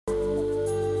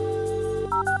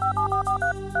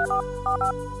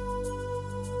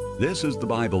This is the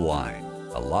Bible Line,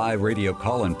 a live radio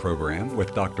call-in program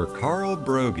with Dr. Carl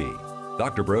Broggi.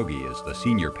 Dr. Broggi is the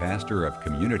senior pastor of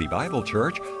Community Bible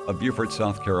Church of Beaufort,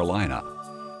 South Carolina.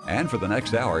 And for the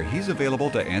next hour, he's available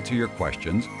to answer your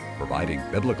questions, providing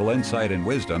biblical insight and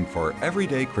wisdom for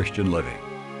everyday Christian living.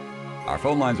 Our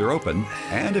phone lines are open,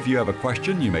 and if you have a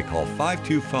question, you may call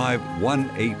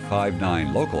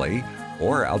 525-1859 locally,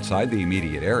 or outside the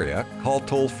immediate area, call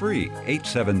toll-free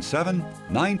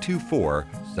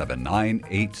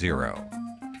 877-924-7980.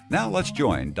 Now let's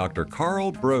join Dr.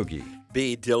 Carl Broggi.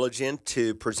 Be diligent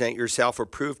to present yourself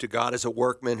approved to God as a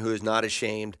workman who is not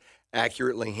ashamed,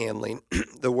 accurately handling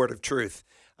the word of truth.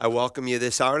 I welcome you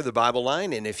this hour to the Bible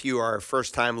Line, and if you are a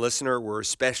first-time listener, we're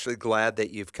especially glad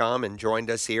that you've come and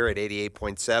joined us here at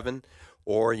 88.7,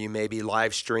 or you may be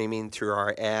live streaming through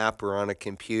our app or on a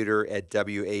computer at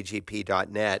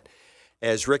wagp.net.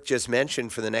 As Rick just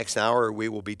mentioned, for the next hour, we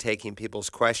will be taking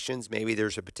people's questions. Maybe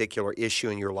there's a particular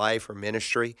issue in your life or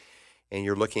ministry, and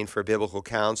you're looking for biblical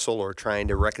counsel or trying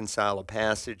to reconcile a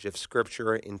passage of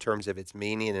Scripture in terms of its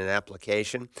meaning and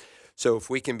application. So if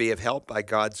we can be of help by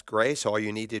God's grace, all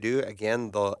you need to do,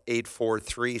 again, the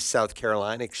 843 South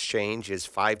Carolina exchange is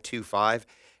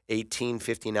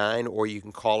 525-1859, or you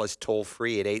can call us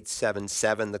toll-free at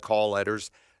 877, the call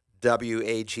letters,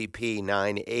 WAGP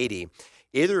 980.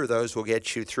 Either of those will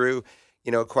get you through.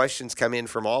 You know, questions come in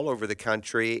from all over the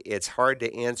country. It's hard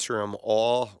to answer them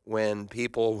all when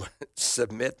people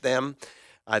submit them.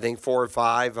 I think 4 or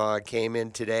 5 came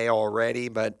in today already,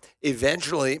 but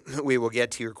eventually we will get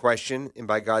to your question and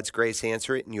by God's grace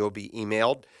answer it, and you'll be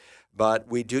emailed. But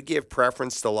we do give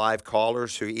preference to live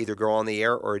callers who either go on the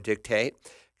air or dictate,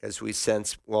 because we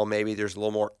sense, well, maybe there's a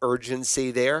little more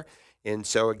urgency there. And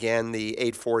so, again, the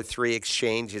 843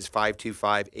 exchange is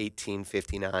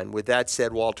 525-1859. With that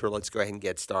said, Walter, let's go ahead and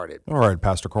get started. All right,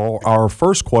 Pastor Carl. Our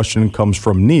first question comes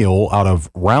from Neil out of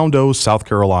Round, South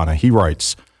Carolina. He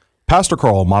writes, Pastor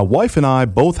Carl, my wife and I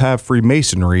both have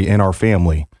Freemasonry in our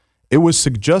family. It was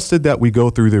suggested that we go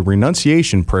through the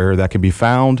renunciation prayer that can be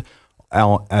found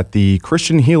at the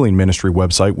Christian Healing Ministry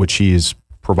website, which he has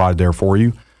provided there for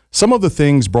you. Some of the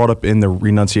things brought up in the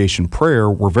renunciation prayer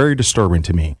were very disturbing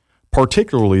to me,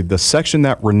 particularly the section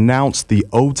that renounced the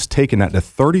oaths taken at the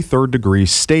 33rd degree,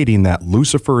 stating that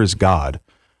Lucifer is God.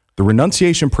 The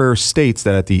renunciation prayer states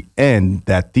that at the end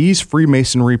that these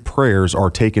Freemasonry prayers are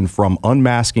taken from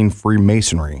Unmasking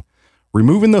Freemasonry,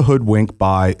 Removing the Hoodwink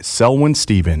by Selwyn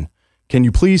Stephen. Can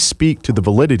you please speak to the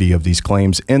validity of these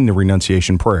claims in the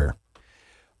renunciation prayer?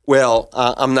 Well,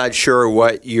 I'm not sure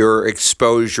what your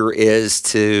exposure is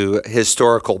to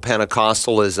historical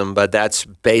Pentecostalism, but that's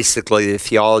basically the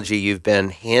theology you've been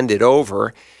handed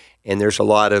over, and there's a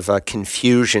lot of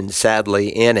confusion, sadly,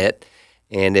 in it,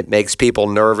 and it makes people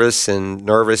nervous, and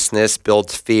nervousness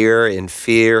builds fear, and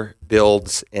fear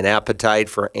builds an appetite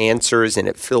for answers, and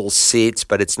it fills seats,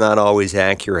 but it's not always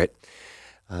accurate.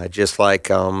 Just like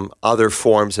other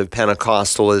forms of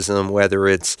Pentecostalism, whether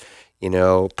it's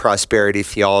prosperity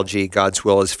theology, God's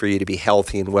will is for you to be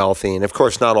healthy and wealthy. And of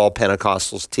course, not all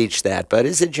Pentecostals teach that, but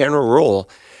as a general rule,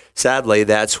 sadly,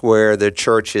 that's where the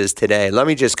church is today. Let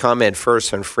me just comment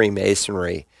first on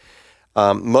Freemasonry.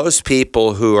 Most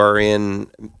people who are in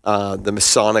the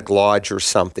Masonic Lodge or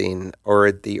something, or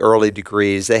at the early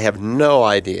degrees, they have no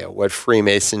idea what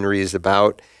Freemasonry is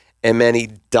about, and many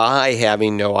die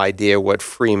having no idea what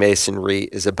Freemasonry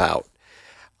is about.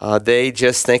 They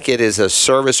just think it is a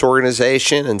service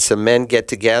organization, and some men get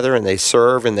together and they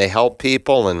serve and they help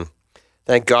people, and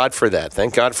thank God for that.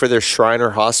 Thank God for their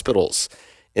Shriner hospitals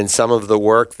and some of the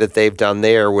work that they've done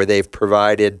there, where they've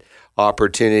provided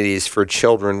opportunities for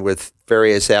children with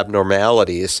various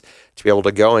abnormalities to be able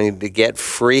to go and to get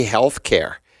free health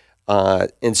care.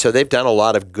 And so they've done a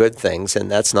lot of good things,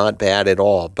 and that's not bad at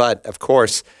all. But, of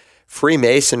course,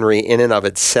 Freemasonry in and of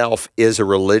itself is a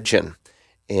religion.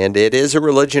 And it is a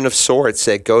religion of sorts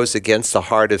that goes against the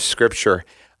heart of Scripture.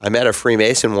 I met a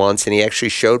Freemason once, and he actually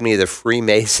showed me the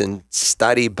Freemason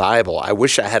Study Bible. I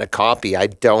wish I had a copy. I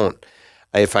don't.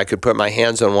 If I could put my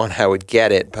hands on one, I would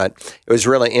get it. But it was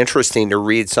really interesting to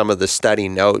read some of the study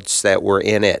notes that were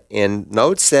in it, and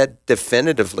notes that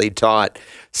definitively taught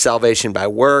salvation by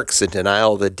works, a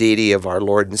denial of the deity of our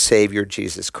Lord and Savior,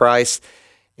 Jesus Christ.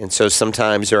 And so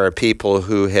sometimes there are people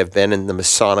who have been in the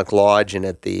Masonic Lodge, and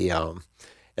at the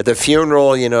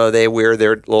funeral, they wear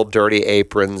their little dirty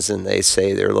aprons and they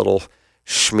say their little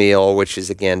schmeal, which is,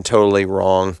 again, totally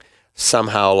wrong.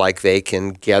 Somehow, like they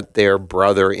can get their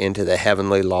brother into the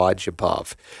heavenly lodge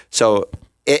above. So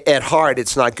at heart,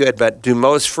 it's not good, but do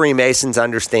most Freemasons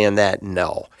understand that?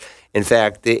 No. In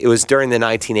fact, it was during the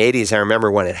 1980s, I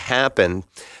remember when it happened,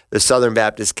 the Southern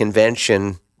Baptist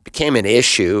Convention became an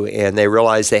issue, and they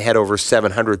realized they had over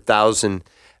 700,000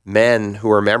 men who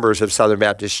were members of Southern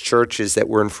Baptist churches that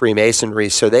were in Freemasonry,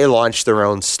 so they launched their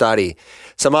own study.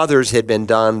 Some others had been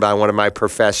done by one of my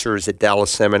professors at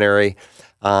Dallas Seminary,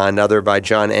 another by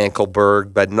John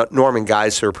Ankelberg, but Norman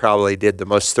Geisler probably did the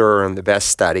most thorough and the best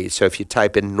study. So if you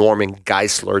type in Norman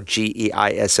Geisler,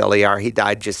 Geisler, he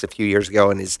died just a few years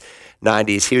ago in his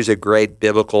 90s. He was a great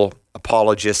biblical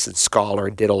apologist and scholar,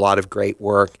 did a lot of great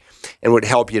work, and would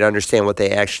help you to understand what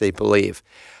they actually believe.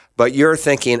 But you're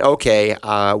thinking, okay,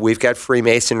 we've got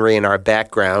Freemasonry in our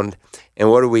background, and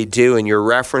what do we do? And you're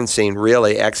referencing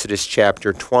really Exodus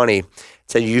chapter 20. It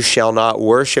says, you shall not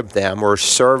worship them or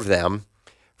serve them,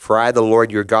 for I, the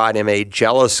Lord your God, am a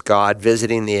jealous God,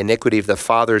 visiting the iniquity of the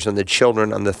fathers on the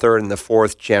children on the third and the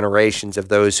fourth generations of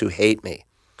those who hate me.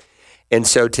 And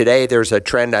so today there's a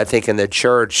trend, I think, in the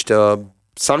church to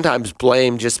sometimes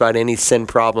blame just about any sin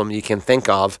problem you can think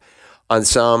of on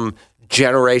some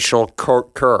generational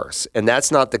curse. And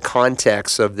that's not the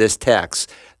context of this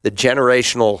text. The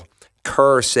generational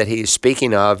curse that he's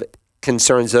speaking of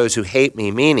concerns those who hate me,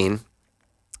 meaning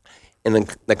in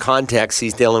the context,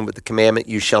 he's dealing with the commandment,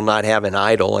 you shall not have an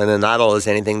idol. And an idol is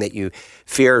anything that you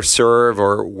fear, serve,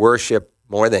 or worship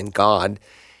more than God.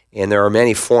 And there are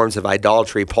many forms of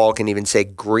idolatry. Paul can even say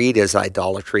greed is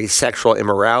idolatry. Sexual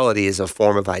immorality is a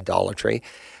form of idolatry.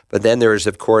 But then there is,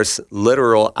 of course,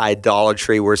 literal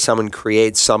idolatry, where someone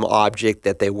creates some object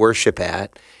that they worship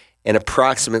at. And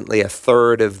approximately a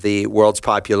third of the world's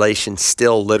population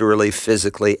still literally,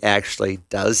 physically, actually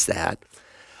does that.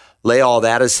 Lay all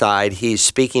that aside, he's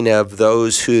speaking of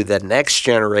those who the next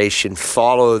generation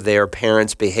follow their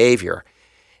parents' behavior.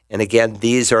 And again,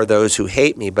 these are those who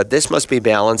hate me. But this must be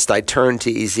balanced. I turn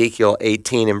to Ezekiel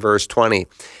 18 and verse 20.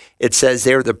 It says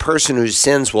there, the person whose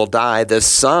sins will die, the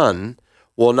son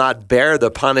will not bear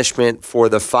the punishment for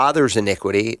the father's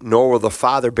iniquity, nor will the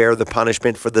father bear the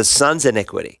punishment for the son's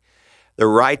iniquity. The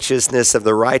righteousness of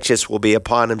the righteous will be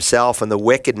upon himself, and the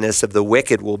wickedness of the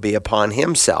wicked will be upon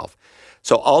himself.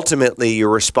 So ultimately, you're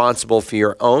responsible for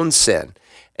your own sin.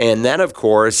 And then, of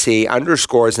course, he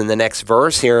underscores in the next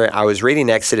verse here, I was reading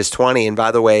Exodus 20, and by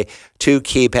the way, two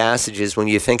key passages when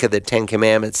you think of the Ten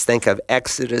Commandments, think of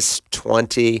Exodus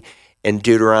 20 and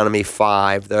Deuteronomy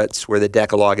 5. That's where the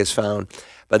Decalogue is found.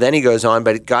 But then he goes on,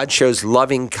 but God shows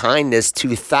loving kindness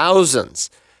to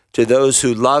thousands, to those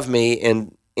who love me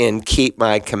and keep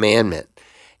my commandment.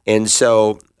 And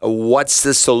so what's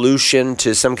the solution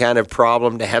to some kind of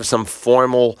problem, to have some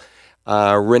formal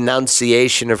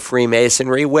renunciation of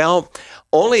Freemasonry? Well,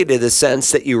 only to the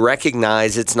sense that you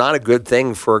recognize it's not a good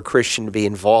thing for a Christian to be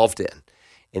involved in.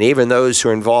 And even those who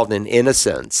are involved in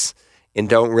innocence and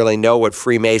don't really know what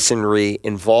Freemasonry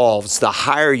involves, the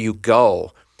higher you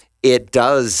go, it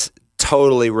does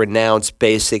totally renounce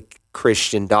basic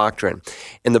Christian doctrine.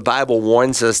 And the Bible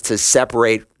warns us to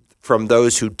separate from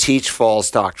those who teach false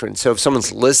doctrine. So if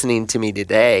someone's listening to me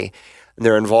today and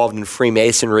they're involved in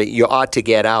Freemasonry, you ought to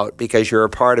get out, because you're a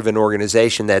part of an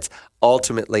organization that's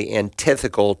ultimately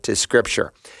antithetical to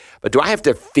Scripture. But do I have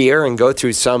to fear and go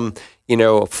through some,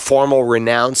 formal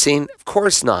renouncing? Of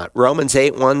course not. Romans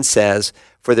 8:1 says,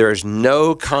 for there is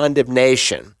no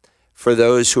condemnation for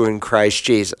those who are in Christ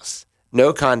Jesus.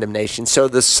 No condemnation. So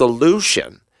the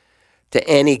solution to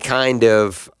any kind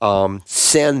of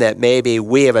sin that maybe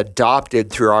we have adopted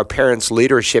through our parents'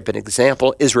 leadership and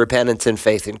example is repentance and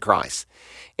faith in Christ.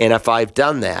 And if I've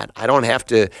done that, I don't have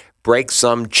to break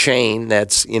some chain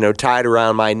that's tied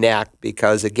around my neck,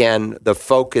 because again, the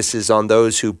focus is on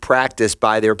those who practice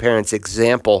by their parents'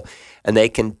 example, and they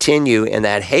continue in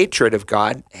that hatred of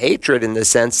God, hatred in the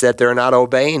sense that they're not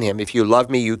obeying him. If you love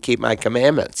me, you keep my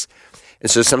commandments.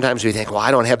 And so sometimes we think, well,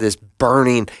 I don't have this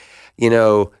burning,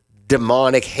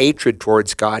 demonic hatred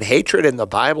towards God. Hatred in the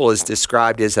Bible is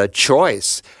described as a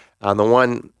choice.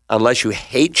 Unless you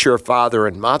hate your father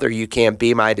and mother, you can't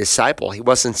be my disciple. He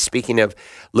wasn't speaking of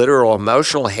literal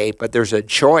emotional hate, but there's a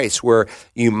choice where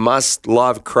you must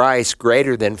love Christ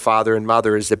greater than father and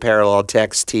mother, as the parallel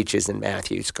text teaches in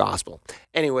Matthew's gospel.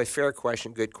 Anyway, fair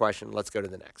question, good question. Let's go to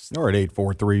the next. All right,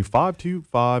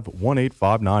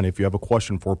 843-525-1859 if you have a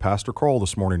question for Pastor Carl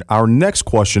this morning. Our next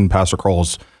question, Pastor Carl,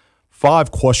 is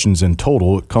 5 questions in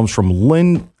total. It comes from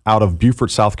Lynn out of Beaufort,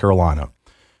 South Carolina.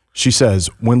 She says,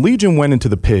 when Legion went into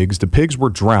the pigs were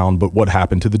drowned, but what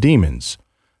happened to the demons?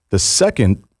 The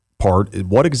second part,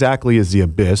 what exactly is the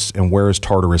abyss and where is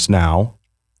Tartarus now?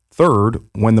 Third,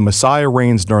 when the Messiah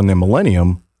reigns during the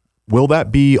millennium, will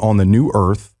that be on the new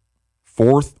earth?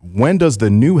 Fourth, when does the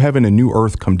new heaven and new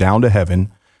earth come down to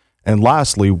heaven? And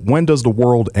lastly, when does the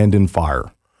world end in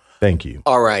fire? Thank you.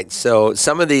 All right, so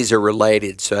some of these are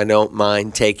related, so I don't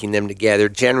mind taking them together.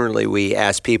 Generally, we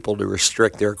ask people to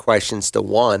restrict their questions to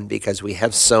one because we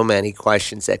have so many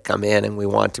questions that come in and we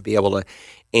want to be able to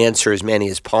answer as many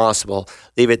as possible.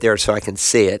 Leave it there so I can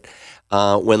see it.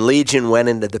 When Legion went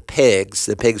into the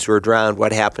pigs were drowned.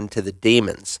 What happened to the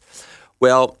demons?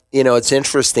 Well, it's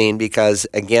interesting because,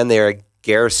 again, they're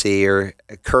Gersi, or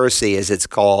Kersey as it's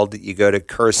called. You go to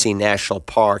Kersey National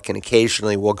Park, and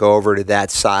occasionally we'll go over to that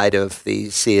side of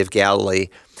the Sea of Galilee,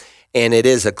 and it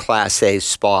is a Class A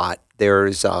spot.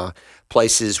 There's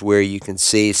places where you can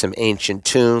see some ancient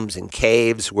tombs and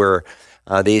caves where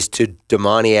these two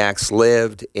demoniacs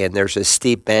lived, and there's a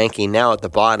steep banking. Now at the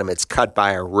bottom it's cut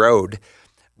by a road,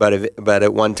 but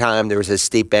at one time there was a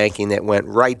steep banking that went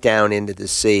right down into the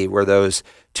sea where those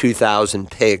 2,000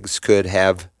 pigs could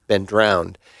have been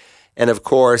drowned. And of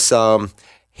course,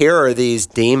 here are these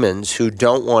demons who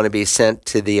don't want to be sent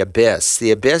to the abyss.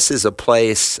 The abyss is a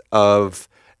place of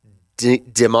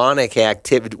demonic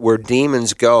activity where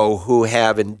demons go who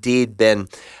have indeed been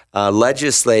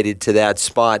legislated to that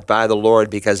spot by the Lord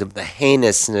because of the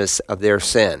heinousness of their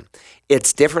sin.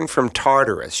 It's different from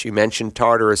Tartarus. You mentioned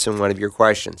Tartarus in one of your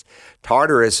questions.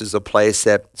 Tartarus is a place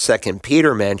that 2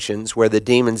 Peter mentions where the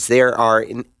demons there are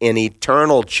in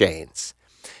eternal chains.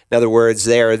 In other words,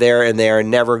 they are there and they are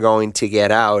never going to get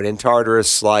out. And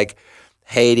Tartarus, like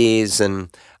Hades and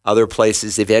other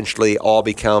places, eventually all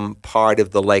become part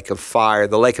of the lake of fire.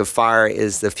 The lake of fire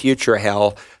is the future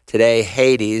hell. Today,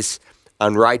 Hades,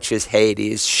 unrighteous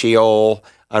Hades, Sheol,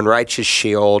 unrighteous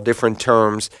Sheol, different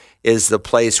terms, is the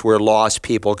place where lost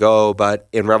people go. But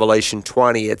in Revelation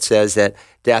 20, it says that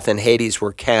death and Hades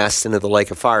were cast into the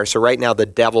lake of fire. So right now, the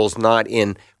devil's not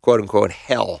in, quote-unquote,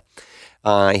 hell.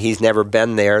 He's never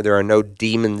been there. There are no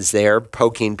demons there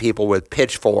poking people with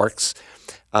pitchforks.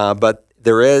 But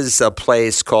there is a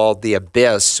place called the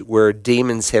abyss where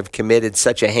demons have committed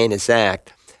such a heinous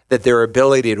act that their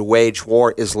ability to wage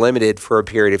war is limited for a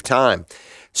period of time.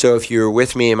 So if you're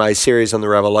with me in my series on the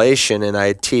Revelation, and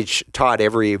I taught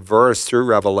every verse through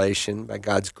Revelation, by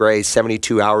God's grace,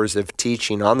 72 hours of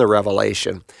teaching on the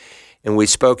Revelation, and we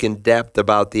spoke in depth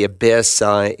about the abyss.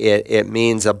 It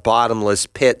means a bottomless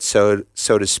pit, so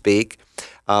to speak.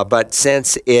 But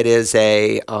since it is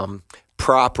a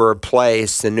proper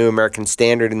place, the New American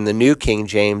Standard and the New King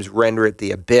James render it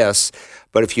the abyss.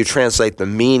 But if you translate the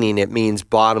meaning, it means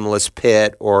bottomless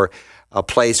pit or a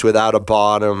place without a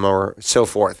bottom or so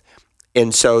forth.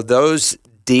 And so those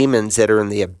demons that are in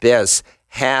the abyss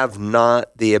have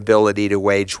not the ability to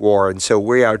wage war. And so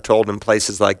we are told in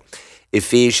places like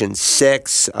Ephesians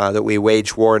 6 that we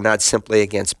wage war not simply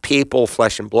against people,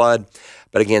 flesh and blood,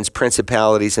 but against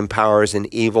principalities and powers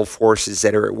and evil forces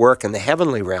that are at work in the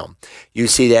heavenly realm. You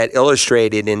see that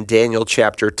illustrated in Daniel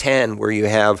chapter 10, where you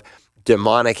have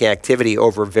demonic activity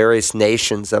over various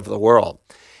nations of the world.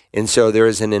 And so there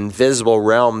is an invisible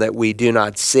realm that we do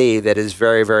not see that is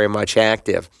very, very much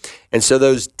active. And so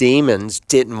those demons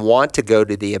didn't want to go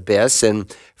to the abyss,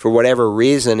 and for whatever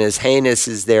reason, as heinous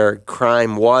as their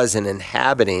crime was in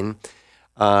inhabiting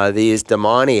these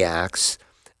demoniacs,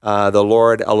 the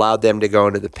Lord allowed them to go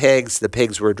into the pigs. The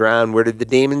pigs were drowned. Where did the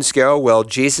demons go? Well,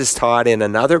 Jesus taught in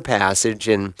another passage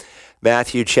in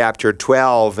Matthew chapter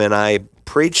 12, and I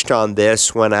preached on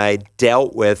this when I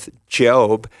dealt with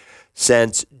Job,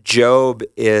 when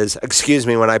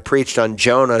I preached on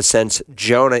Jonah, since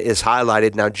Jonah is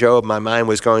highlighted. Now, Job, my mind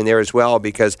was going there as well,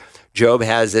 because Job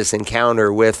has this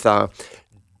encounter with the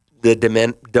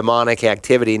demonic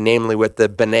activity, namely with the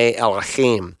B'nai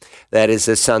Elohim, that is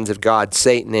the sons of God,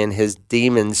 Satan and his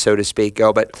demons, so to speak,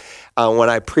 go. But when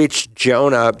I preached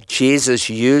Jonah, Jesus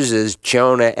uses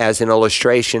Jonah as an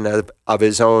illustration of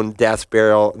his own death,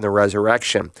 burial, and the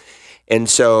resurrection. And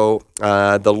so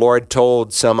the Lord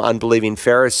told some unbelieving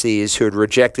Pharisees who had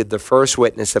rejected the first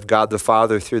witness of God the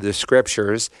Father through the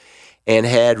Scriptures and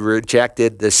had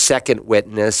rejected the second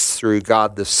witness through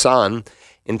God the Son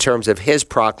in terms of his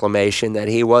proclamation that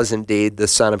he was indeed the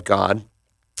Son of God.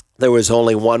 There was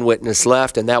only one witness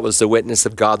left, and that was the witness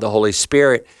of God the Holy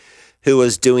Spirit, who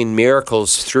was doing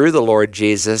miracles through the Lord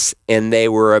Jesus, and they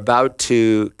were about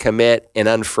to commit an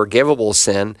unforgivable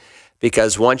sin,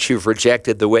 because once you've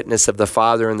rejected the witness of the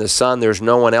Father and the Son, there's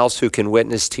no one else who can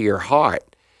witness to your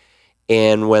heart.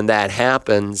 And when that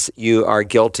happens, you are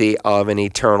guilty of an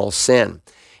eternal sin.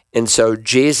 And so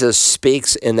Jesus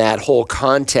speaks in that whole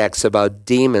context about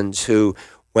demons who,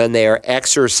 when they are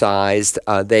exorcised,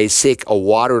 they seek a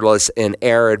waterless and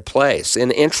arid place.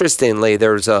 And interestingly,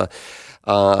 there's a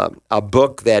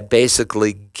book that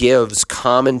basically gives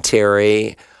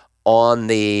commentary on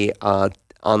the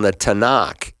on the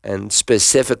Tanakh and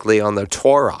specifically on the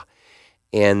Torah.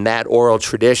 And that oral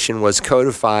tradition was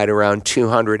codified around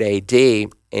 200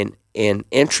 AD. And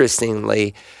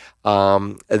interestingly,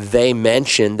 they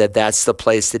mentioned that that's the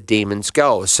place that demons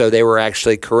go. So they were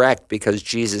actually correct because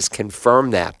Jesus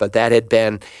confirmed that. But that had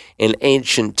been an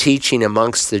ancient teaching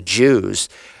amongst the Jews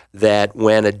that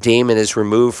when a demon is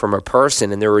removed from a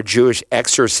person, and there were Jewish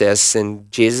exorcists in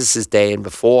Jesus' day and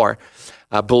before,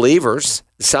 believers,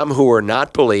 some who were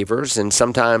not believers, and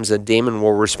sometimes a demon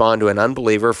will respond to an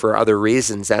unbeliever for other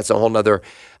reasons. That's a whole other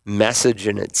message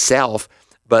in itself.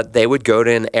 But they would go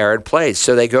to an arid place.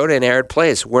 So they go to an arid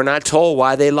place. We're not told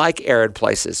why they like arid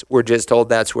places. We're just told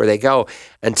that's where they go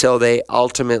until they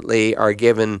ultimately are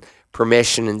given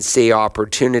permission and see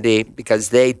opportunity, because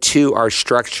they too are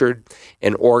structured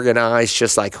and organized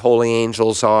just like holy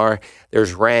angels are.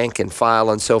 There's rank and file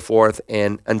and so forth,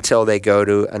 and until they go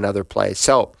to another place.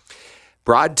 So,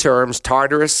 broad terms,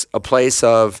 Tartarus, a place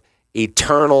of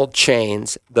eternal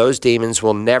chains. Those demons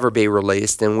will never be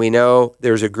released. And we know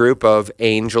there's a group of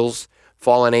angels,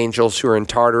 fallen angels, who are in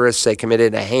Tartarus. They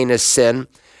committed a heinous sin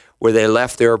where they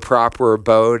left their proper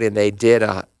abode, and they did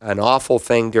an awful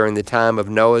thing during the time of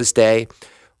Noah's day,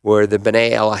 where the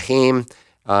B'nai Elohim,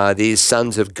 these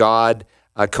sons of God,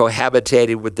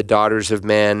 cohabitated with the daughters of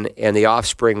men, and the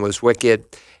offspring was wicked,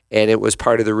 and it was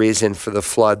part of the reason for the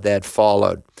flood that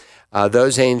followed.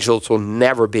 Those angels will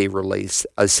never be released.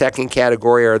 A second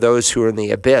category are those who are in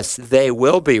the abyss. They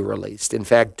will be released. In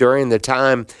fact, during the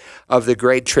time of the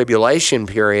Great Tribulation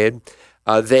period,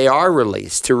 they are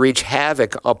released to wreak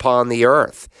havoc upon the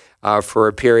earth for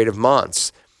a period of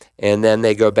months, and then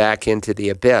they go back into the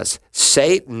abyss.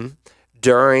 Satan,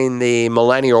 during the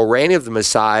millennial reign of the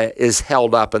Messiah, is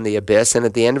held up in the abyss, and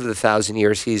at the end of the 1,000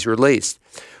 years, he's released.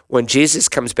 When Jesus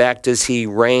comes back, does he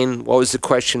reign, what was the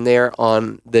question there,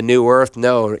 on the new earth?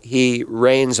 No, he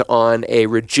reigns on a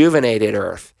rejuvenated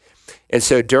earth. And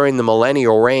so during the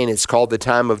millennial reign, it's called the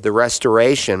time of the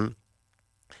restoration.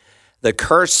 The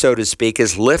curse, so to speak,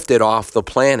 is lifted off the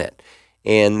planet.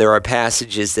 And there are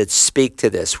passages that speak to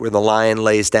this, where the lion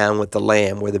lays down with the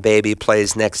lamb, where the baby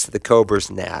plays next to the cobra's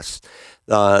nest.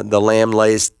 The lamb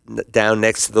lays down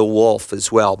next to the wolf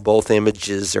as well. Both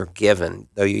images are given,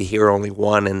 though you hear only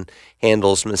one in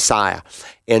Handel's Messiah.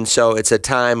 And so it's a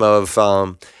time of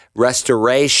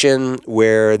restoration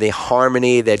where the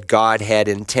harmony that God had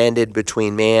intended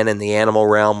between man and the animal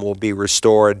realm will be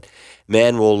restored.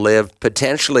 Men will live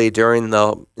potentially during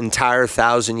the entire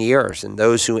 1,000 years, and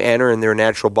those who enter in their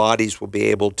natural bodies will be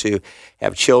able to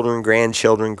have children,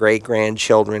 grandchildren,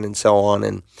 great-grandchildren, and so on.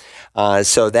 And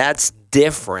so that's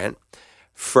different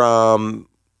from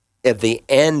at the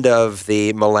end of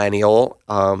the millennial.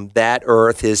 That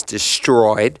earth is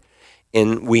destroyed,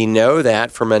 and we know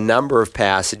that from a number of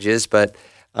passages, but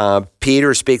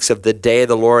Peter speaks of the day of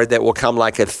the Lord that will come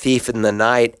like a thief in the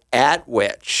night, at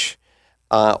which...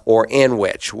 or in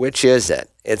which is it?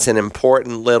 It's an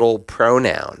important little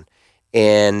pronoun.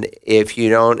 And if you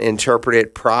don't interpret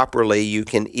it properly, you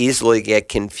can easily get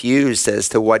confused as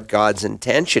to what God's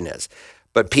intention is.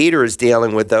 But Peter is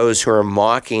dealing with those who are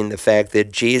mocking the fact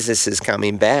that Jesus is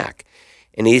coming back.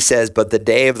 And he says, but the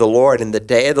day of the Lord, and the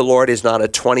day of the Lord is not a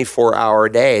 24-hour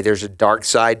day. There's a dark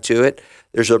side to it.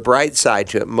 There's a bright side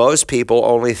to it. Most people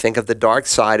only think of the dark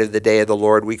side of the day of the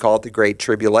Lord. We call it the Great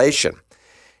Tribulation.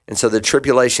 And so the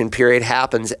tribulation period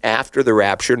happens after the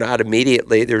rapture, not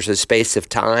immediately. There's a space of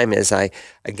time, as I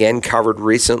again covered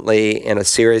recently in a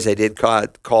series I did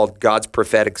called God's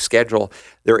Prophetic Schedule.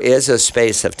 There is a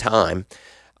space of time.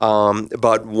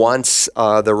 But once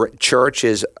the church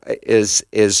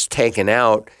is taken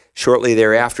out, shortly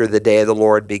thereafter, the day of the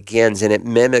Lord begins, and it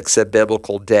mimics a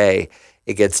biblical day.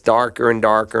 It gets darker and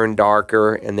darker and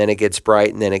darker, and then it gets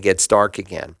bright, and then it gets dark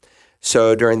again.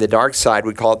 So during the dark side,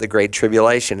 we call it the Great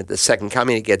Tribulation. At the second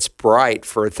coming, it gets bright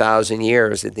for 1,000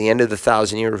 years. At the end of the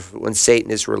 1,000 years, when Satan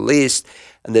is released,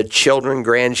 and the children,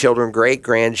 grandchildren,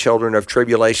 great-grandchildren of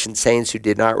tribulation saints who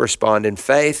did not respond in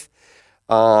faith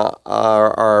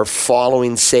are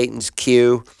following Satan's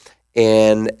cue.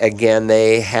 And again,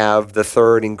 they have the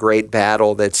third and great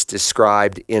battle that's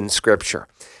described in Scripture.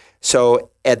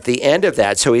 So at the end of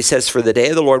that, so he says, for the day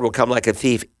of the Lord will come like a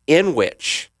thief, in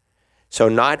which... So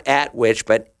not at which,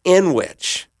 but in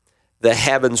which the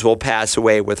heavens will pass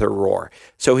away with a roar.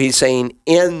 So he's saying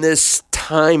in this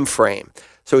time frame.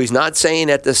 So he's not saying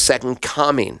at the second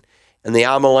coming and the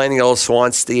amillennials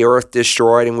wants the earth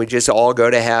destroyed and we just all go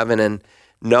to heaven. And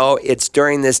no, it's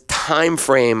during this time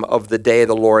frame of the day of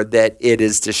the Lord that it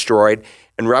is destroyed.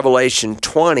 And Revelation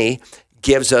 20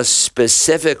 gives us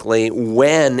specifically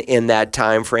when in that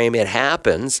time frame it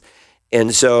happens.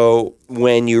 And so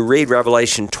when you read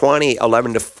Revelation 20,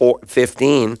 11 to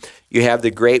 15, you have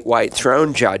the great white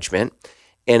throne judgment.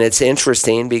 And it's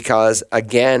interesting because,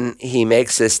 again, he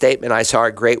makes this statement, I saw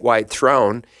a great white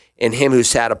throne, and him who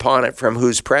sat upon it, from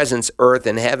whose presence earth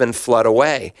and heaven fled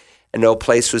away, and no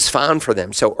place was found for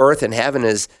them. So earth and heaven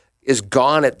is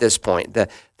gone at this point.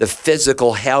 The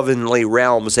physical heavenly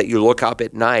realms that you look up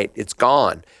at night, it's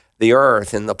gone. The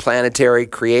earth and the planetary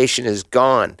creation is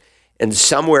gone. And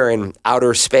somewhere in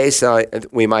outer space,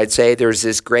 we might say, there's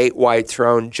this great white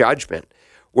throne judgment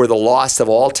where the lost of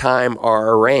all time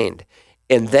are arraigned.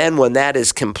 And then when that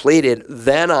is completed,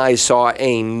 then I saw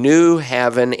a new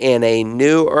heaven and a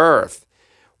new earth.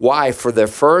 Why? For the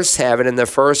first heaven and the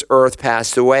first earth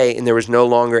passed away, and there was no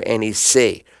longer any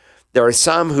sea. There are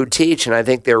some who teach, and I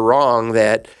think they're wrong,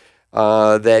 that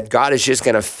God is just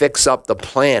going to fix up the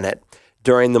planet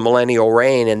during the millennial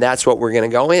reign, and that's what we're going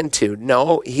to go into.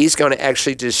 No, he's going to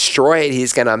actually destroy it.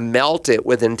 He's going to melt it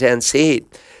with intense heat.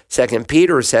 2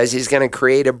 Peter says he's going to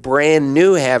create a brand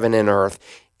new heaven and earth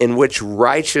in which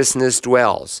righteousness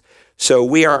dwells. So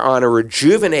we are on a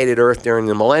rejuvenated earth during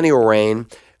the millennial reign.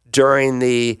 During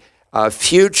the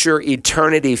future,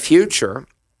 eternity future,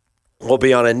 we'll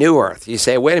be on a new earth. You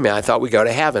say, wait a minute, I thought we go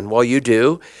to heaven. Well, you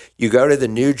do. You go to the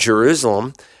New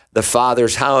Jerusalem, the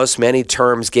Father's house, many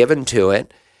terms given to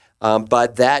it.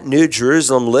 But that New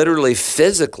Jerusalem literally,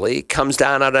 physically comes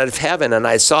down out of heaven. And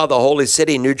I saw the holy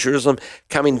city, New Jerusalem,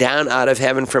 coming down out of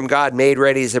heaven from God, made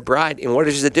ready as a bride. And what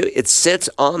does it do? It sits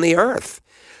on the earth.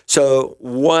 So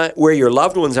where your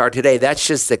loved ones are today, that's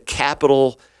just the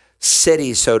capital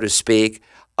city, so to speak,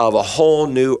 of a whole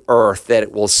new earth that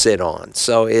it will sit on.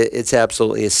 So it's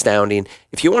absolutely astounding.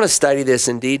 If you want to study this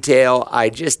in detail, I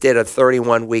just did a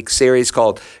 31-week series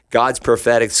called God's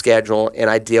Prophetic Schedule, and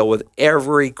I deal with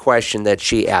every question that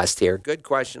she asked here. Good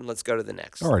question. Let's go to the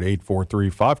next. All right,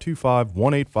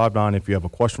 843-525-1859 if you have a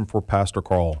question for Pastor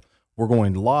Carl. We're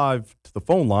going live to the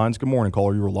phone lines. Good morning,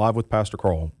 caller. You were live with Pastor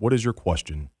Carl. What is your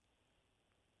question?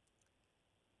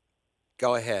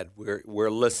 Go ahead.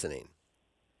 We're listening.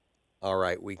 All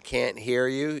right, we can't hear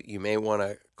you. You may want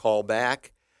to call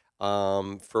back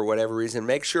for whatever reason.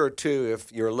 Make sure, too,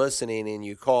 if you're listening and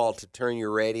you call, to turn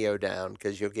your radio down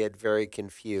because you'll get very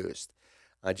confused.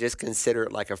 Just consider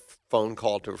it like a phone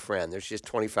call to a friend. There's just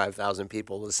 25,000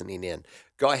 people listening in.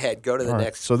 Go ahead. Go to the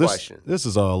next question. This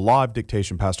is a live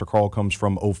dictation. Pastor Carl comes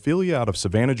from Ophelia out of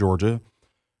Savannah, Georgia.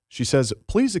 She says,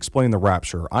 please explain the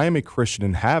rapture. I am a Christian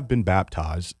and have been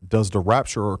baptized. Does the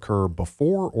rapture occur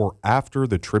before or after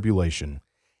the tribulation?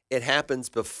 It happens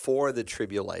before the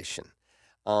tribulation.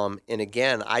 And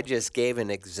again, I just gave an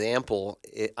example.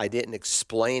 I didn't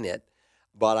explain it,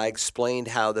 but I explained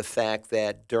how the fact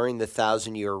that during the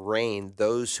 1,000-year reign,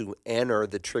 those who enter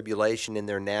the tribulation in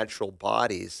their natural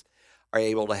bodies are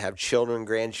able to have children,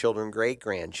 grandchildren,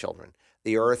 great-grandchildren.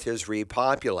 The earth is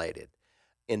repopulated.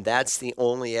 And that's the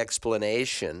only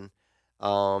explanation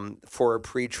for a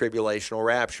pre-tribulational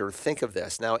rapture. Think of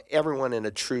this. Now, everyone in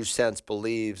a true sense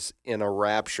believes in a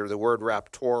rapture. The word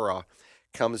raptura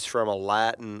comes from a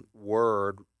Latin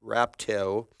word,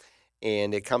 rapto,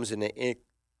 and it comes in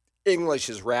English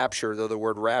as rapture, though the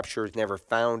word rapture is never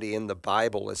found in the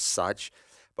Bible as such.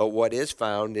 But what is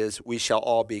found is we shall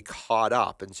all be caught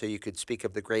up. And so you could speak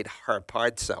of the great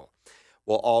harpazo.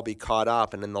 We'll all be caught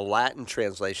up. And in the Latin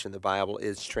translation, the Bible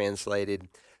is translated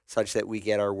such that we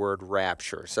get our word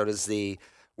rapture. So does the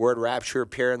word rapture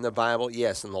appear in the Bible?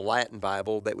 Yes, in the Latin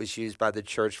Bible that was used by the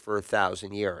church for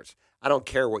 1,000 years. I don't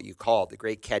care what you call it, the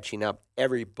great catching up.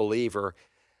 Every believer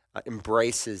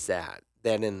embraces that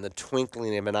in the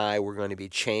twinkling of an eye we're going to be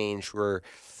changed, where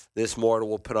this mortal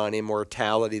will put on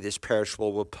immortality, this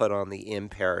perishable will put on the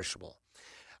imperishable.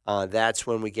 That's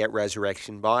when we get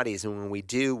resurrection bodies. And when we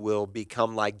do, we'll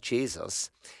become like Jesus.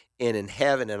 And in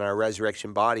heaven, in our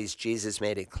resurrection bodies, Jesus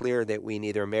made it clear that we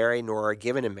neither marry nor are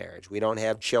given in marriage. We don't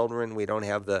have children. We don't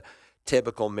have the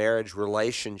typical marriage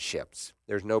relationships.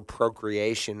 There's no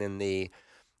procreation in the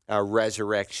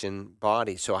resurrection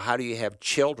body. So how do you have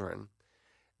children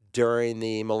during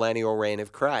the millennial reign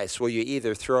of Christ? Well, you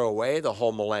either throw away the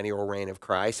whole millennial reign of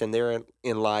Christ, and therein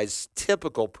lies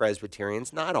typical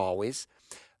Presbyterians, not always.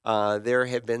 There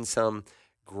have been some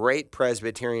great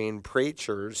Presbyterian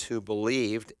preachers who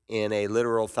believed in a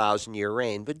literal 1,000-year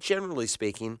reign. But generally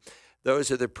speaking,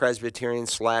 those of the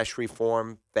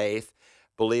Presbyterian/Reformed faith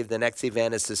believe the next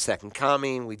event is the second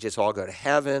coming. We just all go to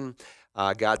heaven.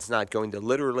 God's not going to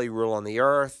literally rule on the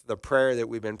earth. The prayer that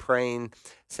we've been praying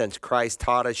since Christ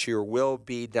taught us, your will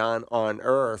be done on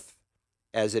earth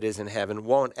as it is in heaven,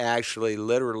 won't actually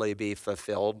literally be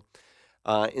fulfilled.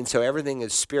 And so everything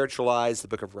is spiritualized. The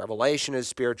book of Revelation is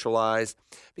spiritualized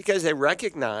because they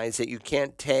recognize that you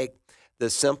can't take the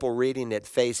simple reading at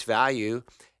face value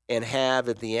and have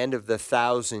at the end of the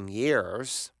 1,000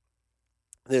 years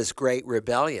this great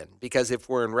rebellion. Because if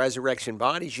we're in resurrection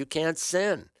bodies, you can't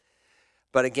sin.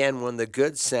 But again, when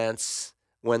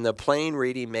the plain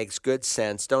reading makes good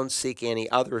sense, don't seek any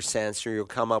other sense or you'll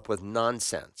come up with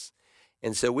nonsense.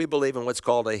 And so we believe in what's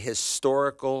called a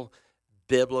historical,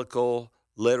 biblical,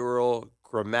 literal,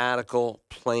 grammatical,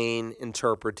 plain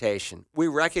interpretation. We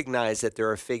recognize that there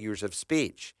are figures of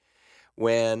speech.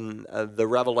 When the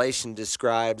Revelation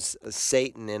describes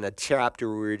Satan in a chapter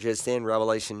we were just in,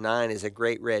 Revelation 9, as a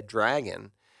great red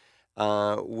dragon,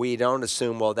 we don't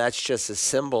assume, well, that's just a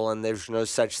symbol and there's no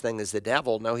such thing as the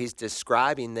devil. No, he's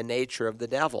describing the nature of the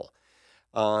devil.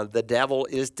 The devil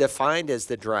is defined as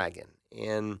the dragon.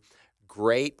 And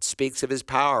great speaks of his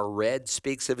power. Red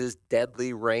speaks of his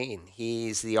deadly reign.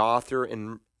 He's the author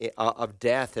of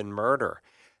death and murder.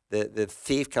 The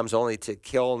thief comes only to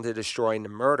kill and to destroy and to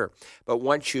murder. But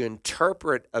once you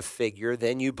interpret a figure,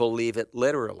 then you believe it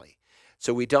literally.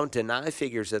 So we don't deny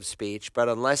figures of speech, but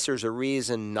unless there's a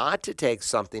reason not to take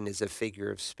something as a figure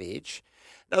of speech.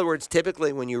 In other words,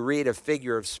 typically when you read a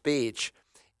figure of speech,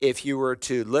 if you were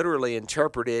to literally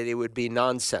interpret it, it would be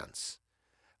nonsense.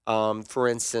 For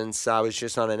instance, I was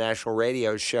just on a national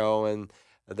radio show and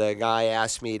the guy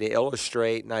asked me to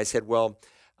illustrate, and I said, well,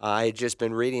 I had just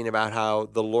been reading about how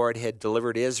the Lord had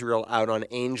delivered Israel out on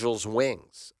eagle's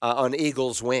wings.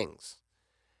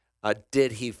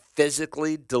 Did he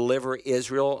physically deliver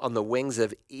Israel on the wings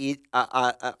of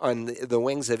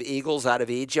wings of eagles out of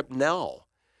Egypt? No.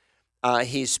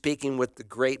 He's speaking with the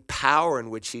great power in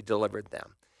which he delivered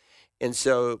them. And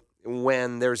so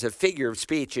when there's a figure of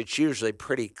speech, it's usually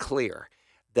pretty clear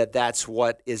that that's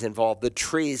what is involved. The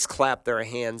trees clap their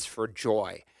hands for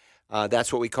joy.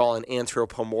 That's what we call an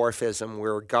anthropomorphism,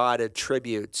 where God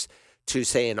attributes to,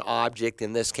 say, an object,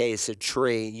 in this case a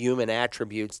tree, human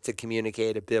attributes to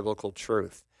communicate a biblical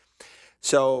truth.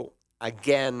 So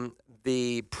again,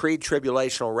 the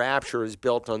pre-tribulational rapture is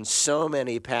built on so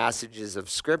many passages of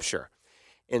Scripture.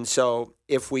 And so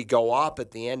if we go up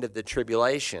at the end of the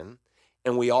tribulation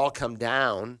and we all come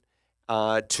down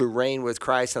to reign with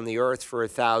Christ on the earth for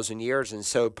 1,000 years, and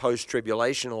so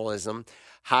post-tribulationalism,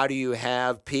 how do you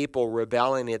have people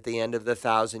rebelling at the end of the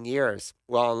 1,000 years?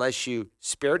 Well, unless you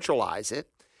spiritualize it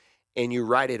and you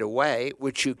write it away,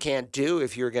 which you can't do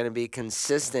if you're going to be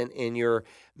consistent in your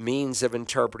means of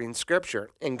interpreting Scripture.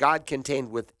 And God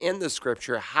contained within the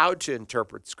Scripture how to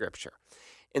interpret Scripture.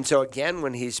 And so again,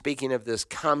 when he's speaking of this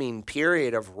coming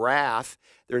period of wrath,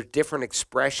 there's different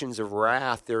expressions of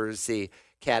wrath. There's the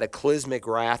cataclysmic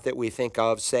wrath that we think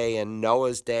of, say, in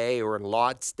Noah's day or in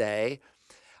Lot's day.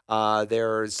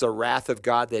 There's the wrath of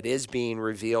God that is being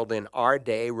revealed in our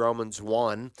day, Romans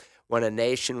 1, when a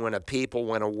nation, when a people,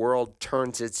 when a world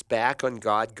turns its back on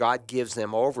God, God gives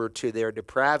them over to their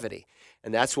depravity.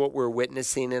 And that's what we're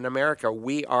witnessing in America.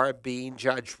 We are being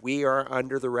judged. We are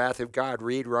under the wrath of God.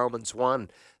 Read Romans 1.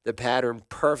 The pattern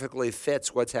perfectly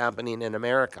fits what's happening in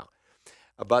America.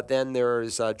 But then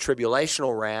there's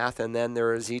tribulational wrath, and then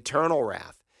there is eternal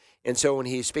wrath. And so when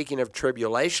he's speaking of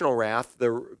tribulational wrath,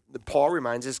 Paul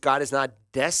reminds us God has not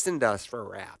destined us for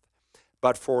wrath,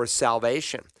 but for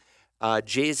salvation.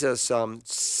 Jesus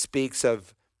speaks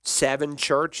of 7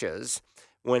 churches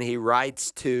when he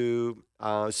writes to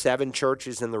 7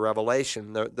 churches in the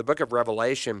Revelation. The book of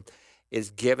Revelation is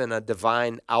given a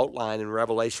divine outline in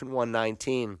Revelation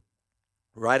 1:19.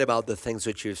 Write about the things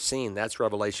which you've seen. That's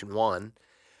Revelation 1.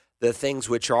 The things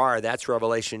which are, that's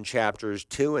Revelation chapters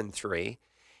 2 and 3.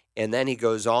 And then he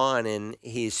goes on and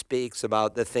he speaks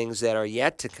about the things that are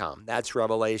yet to come. That's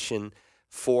Revelation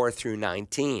 4 through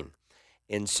 19.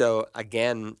 And so,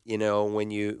 again,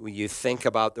 when you think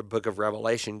about the book of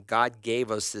Revelation, God gave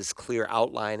us this clear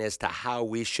outline as to how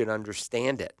we should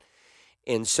understand it.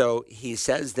 And so he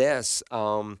says this,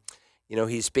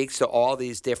 he speaks to all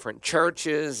these different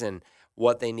churches and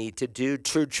what they need to do.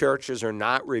 2 churches are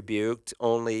not rebuked.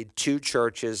 Only 2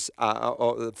 churches,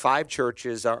 5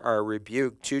 churches are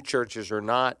rebuked. 2 churches are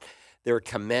not. They're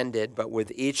commended. But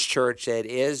with each church that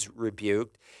is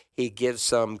rebuked, he gives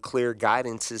some clear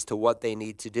guidance as to what they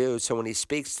need to do. So when he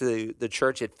speaks to the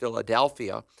church at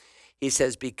Philadelphia, he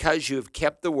says, because you have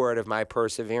kept the word of my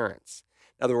perseverance.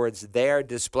 In other words, they are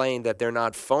displaying that they're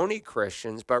not phony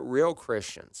Christians, but real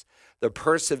Christians. The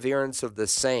perseverance of the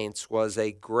saints was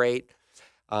a great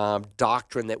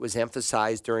doctrine that was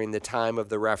emphasized during the time of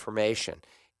the Reformation.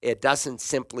 It doesn't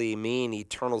simply mean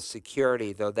eternal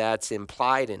security, though that's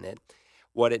implied in it.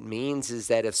 What it means is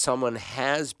that if someone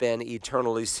has been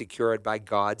eternally secured by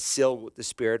God, sealed with the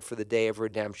Spirit for the day of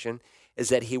redemption, is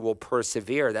that he will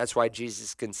persevere. That's why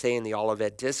Jesus can say in the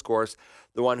Olivet Discourse,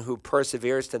 the one who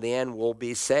perseveres to the end will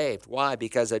be saved. Why?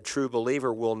 Because a true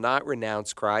believer will not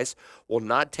renounce Christ, will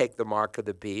not take the mark of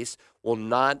the beast, will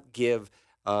not give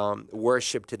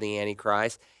worship to the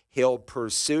Antichrist. He'll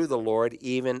pursue the Lord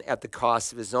even at the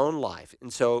cost of his own life.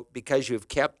 And so because you've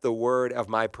kept the word of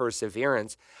my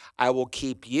perseverance, I will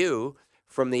keep you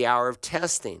from the hour of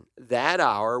testing. That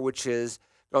hour, which is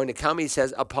going to come, he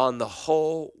says, upon the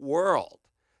whole world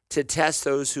to test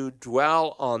those who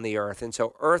dwell on the earth. And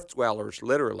so earth dwellers,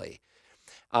 literally.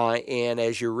 And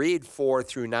as you read 4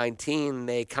 through 19,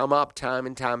 they come up time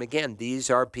and time again. These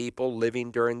are people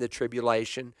living during the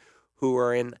tribulation who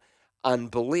are in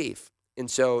unbelief. And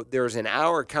so there's an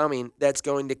hour coming that's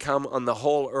going to come on the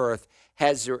whole earth.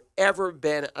 Has there ever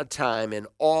been a time in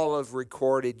all of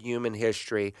recorded human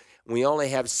history? We only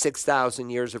have 6,000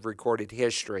 years of recorded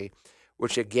history,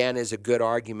 which again is a good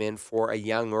argument for a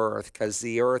young earth, because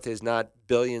the earth is not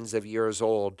billions of years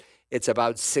old. It's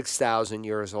about 6,000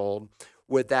 years old.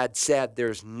 With that said,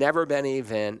 there's never been an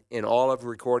event in all of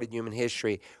recorded human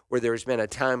history where there's been a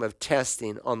time of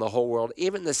testing on the whole world.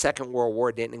 Even the Second World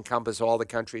War didn't encompass all the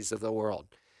countries of the world,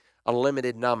 a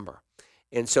limited number.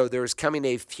 And so there's coming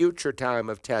a future time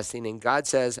of testing, and God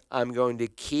says, I'm going to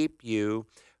keep you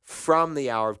from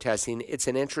the hour of testing. It's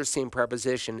an interesting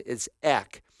preposition. It's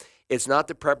ek. It's not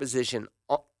the preposition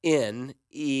in,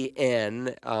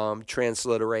 en,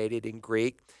 transliterated in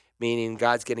Greek, meaning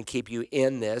God's going to keep you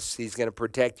in this. He's going to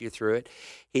protect you through it.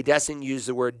 He doesn't use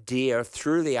the word dia,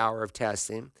 through the hour of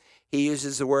testing. He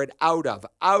uses the word out of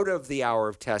the hour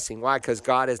of testing. Why? Because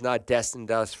God has not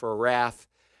destined us for wrath,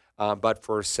 but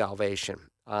for salvation.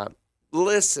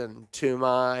 Listen to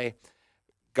my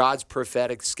God's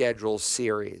Prophetic Schedule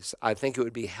series. I think it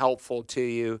would be helpful to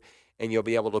you, and you'll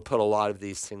be able to put a lot of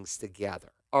these things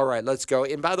together. All right, let's go.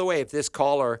 And by the way, if this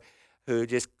caller who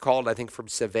just called, I think from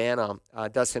Savannah,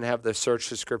 doesn't have the Search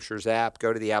the Scriptures app,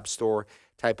 go to the App Store,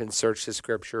 type in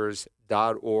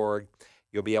searchthescriptures.org.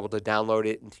 You'll be able to download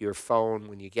it into your phone.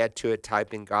 When you get to it,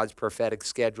 type in God's Prophetic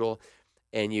Schedule,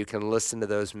 and you can listen to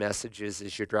those messages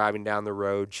as you're driving down the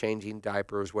road, changing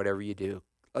diapers, whatever you do.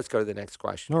 Let's go to the next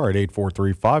question. All right,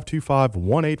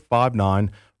 843-525-1859.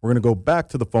 We're going to go back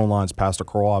to the phone lines, Pastor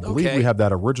Carl. I believe we have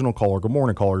that original caller. Good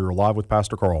morning, caller. You're live with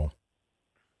Pastor Carl.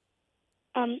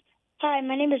 Hi,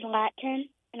 my name is Latin,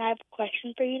 and I have a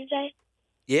question for you today.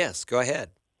 Yes, go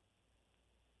ahead.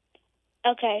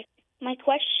 Okay, my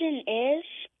question is,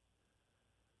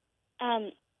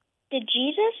 did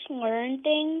Jesus learn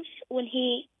things when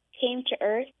he came to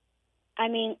earth? I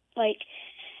mean, like,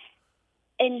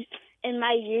 in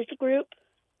my youth group,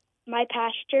 my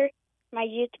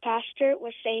youth pastor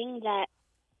was saying that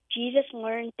Jesus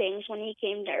learned things when he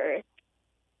came to earth.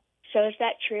 So is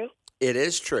that true? It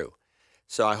is true.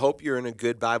 So I hope you're in a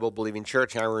good Bible-believing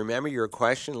church. I remember your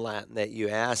question, Latin, that you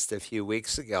asked a few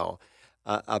weeks ago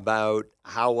about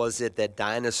how was it that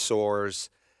dinosaurs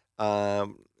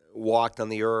walked on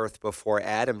the earth before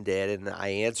Adam did, and I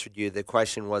answered you. The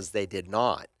question was they did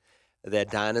not,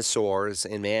 that dinosaurs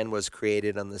and man was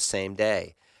created on the same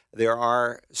day. There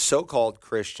are so-called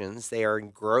Christians, they are in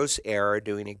gross error,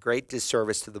 doing a great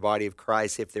disservice to the body of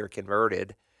Christ if they're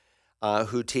converted,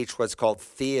 who teach what's called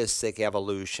theistic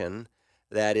evolution.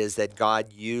 That is, that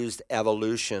God used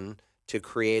evolution to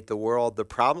create the world. The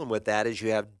problem with that is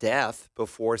you have death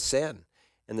before sin.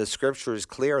 And the scripture is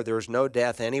clear. There's no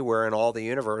death anywhere in all the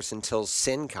universe until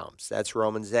sin comes. That's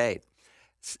Romans 8.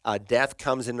 Death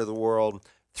comes into the world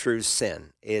through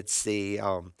sin. It's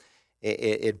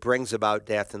it brings about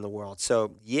death in the world.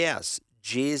 So, yes,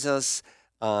 Jesus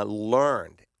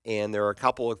learned. And there are a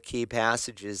couple of key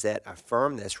passages that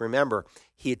affirm this. Remember,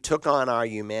 he took on our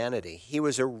humanity. He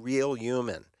was a real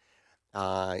human.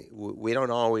 We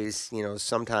don't always,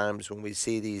 sometimes when we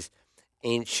see these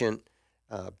ancient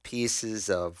pieces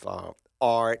of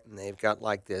art and they've got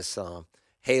like this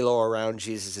halo around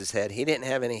Jesus' head, he didn't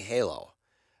have any halo.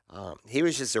 He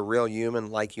was just a real human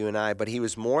like you and I, but he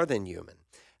was more than human.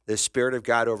 The Spirit of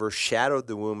God overshadowed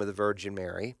the womb of the Virgin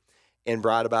Mary and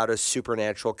brought about a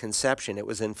supernatural conception. It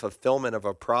was in fulfillment of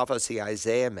a prophecy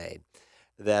Isaiah made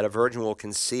that a virgin will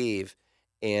conceive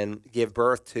and give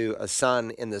birth to a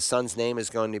son, and the son's name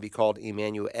is going to be called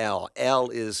Emmanuel. El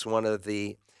is one of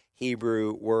the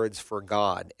Hebrew words for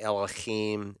God,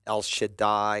 Elohim, El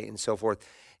Shaddai, and so forth.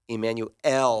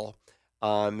 Emmanuel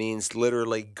means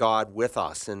literally God with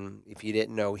us. And if you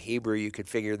didn't know Hebrew, you could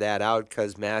figure that out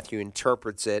because Matthew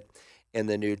interprets it in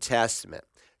the New Testament.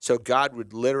 So God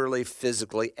would literally,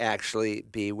 physically, actually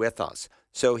be with us.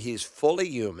 So he's fully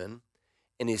human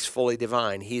and he's fully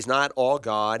divine. He's not all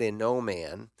God and no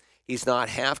man. He's not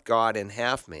half God and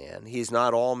half man. He's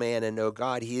not all man and no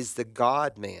God. He's the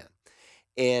God-man.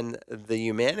 In the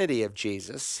humanity of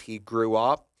Jesus, he grew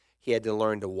up. He had to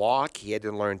learn to walk. He had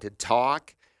to learn to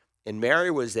talk. And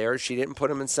Mary was there. She didn't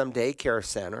put him in some daycare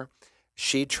center.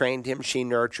 She trained him. She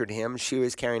nurtured him. She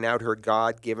was carrying out her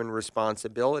God-given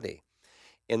responsibility.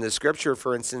 In the scripture,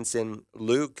 for instance, in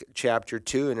Luke chapter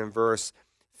 2 and in verse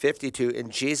 52,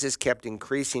 and Jesus kept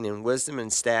increasing in wisdom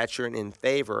and stature and in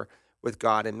favor with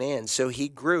God and man. So he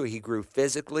grew. He grew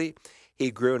physically. He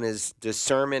grew in his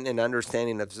discernment and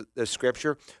understanding of the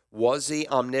scripture. Was he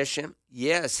omniscient?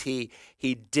 Yes, he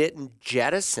didn't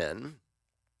jettison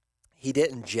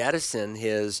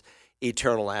his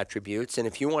eternal attributes. And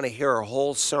if you want to hear a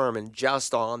whole sermon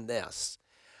just on this,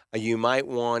 you might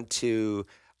want to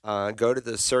go to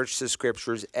the Search the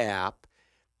Scriptures app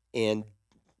and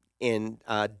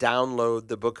download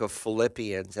the book of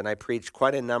Philippians. And I preached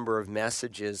quite a number of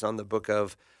messages on the book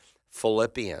of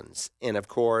Philippians. And of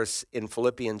course, in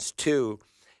Philippians 2,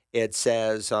 it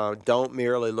says, don't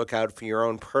merely look out for your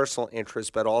own personal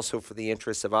interests, but also for the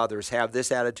interests of others. Have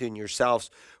this attitude in yourselves,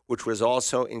 which was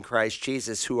also in Christ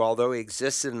Jesus, who, although he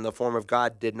existed in the form of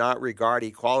God, did not regard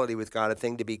equality with God a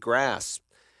thing to be grasped,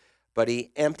 but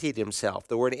he emptied himself.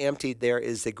 The word emptied there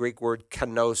is the Greek word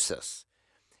kenosis.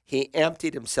 He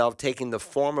emptied himself, taking the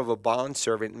form of a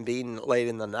bondservant and being laid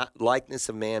in the likeness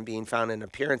of man, being found in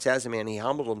appearance as a man. He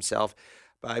humbled himself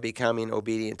by becoming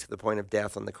obedient to the point of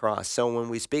death on the cross. So when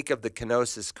we speak of the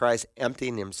kenosis, Christ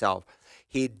emptying himself,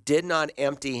 he did not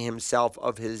empty himself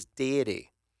of his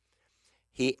deity.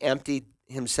 He emptied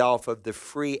himself of the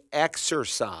free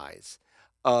exercise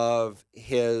of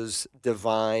his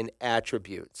divine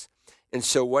attributes. And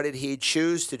so what did he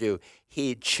choose to do?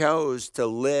 He chose to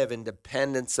live in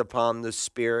dependence upon the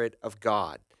Spirit of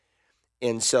God.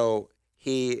 And so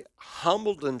he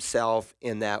humbled himself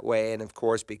in that way. And of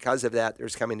course, because of that,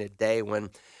 there's coming a day when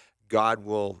God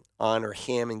will honor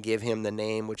him and give him the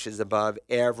name which is above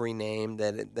every name,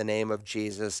 that the name of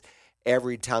Jesus.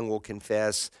 Every tongue will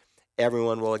confess.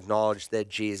 Everyone will acknowledge that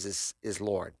Jesus is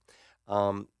Lord.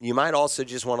 You might also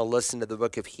just want to listen to the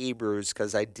book of Hebrews,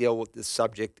 because I deal with this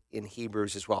subject in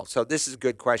Hebrews as well. So this is a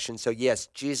good question. So yes,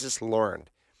 Jesus learned.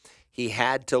 He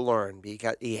had to learn,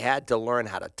 because he had to learn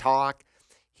how to talk.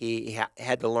 He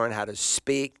had to learn how to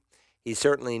speak. He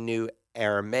certainly knew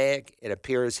Aramaic. It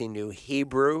appears he knew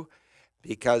Hebrew,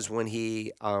 because when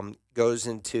he goes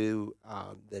into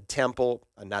the temple,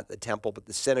 not the temple, but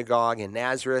the synagogue in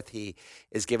Nazareth, he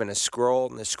is given a scroll,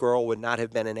 and the scroll would not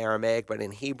have been in Aramaic, but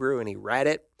in Hebrew, and he read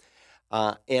it.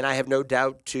 And I have no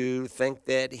doubt to think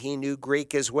that he knew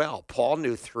Greek as well. Paul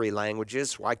knew 3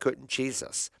 languages. Why couldn't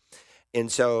Jesus? And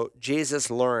so Jesus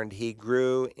learned. He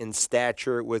grew in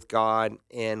stature with God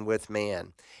and with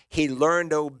man. He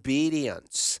learned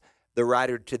obedience, the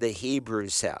writer to the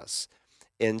Hebrews says.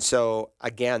 And so,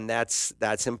 again, that's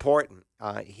important.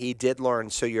 He did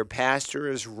learn. So your pastor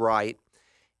is right,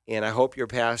 and I hope your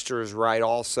pastor is right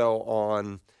also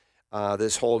on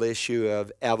this whole issue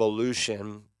of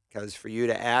evolution, because for you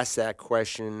to ask that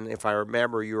question, if I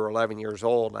remember, you were 11 years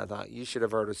old, I thought you should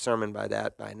have heard a sermon by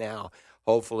now.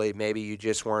 Hopefully, maybe you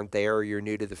just weren't there, or you're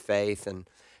new to the faith.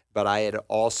 But I had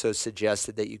also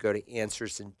suggested that you go to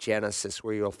Answers in Genesis,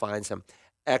 where you'll find some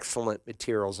excellent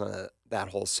materials on that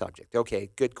whole subject.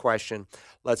 Okay, good question.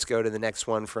 Let's go to the next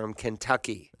one from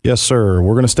Kentucky. Yes, sir.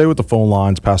 We're going to stay with the phone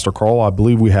lines, Pastor Carl. I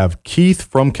believe we have Keith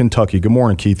from Kentucky. Good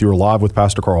morning, Keith. You're live with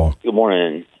Pastor Carl. Good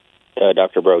morning,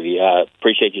 Dr. Broggi. I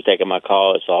appreciate you taking my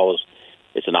call.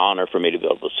 It's an honor for me to be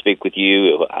able to speak with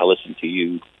you. I listen to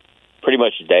you pretty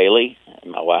much daily.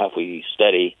 My wife, we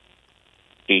study.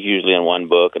 She's usually in one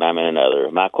book, and I'm in another.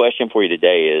 My question for you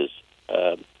today is,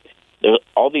 there's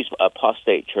all these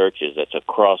apostate churches that's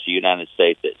across the United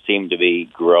States that seem to be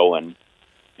growing,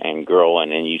 and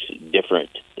you see different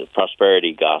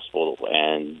prosperity gospel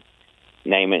and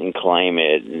name it and claim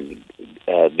it, and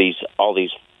all these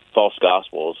false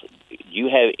gospels. Do you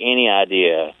have any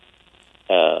idea,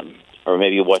 or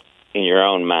maybe what in your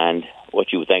own mind,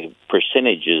 what you would think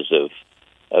percentages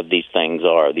of these things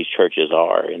are, these churches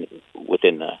are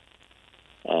within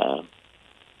the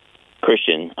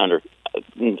Christian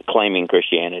claiming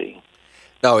Christianity?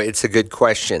 No, it's a good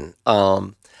question.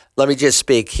 Let me just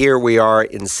speak. Here we are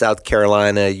in South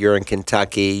Carolina. You're in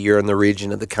Kentucky. You're in the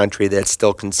region of the country that's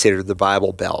still considered the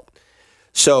Bible Belt.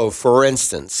 So, for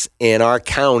instance, in our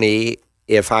county,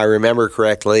 if I remember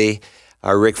correctly,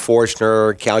 Rick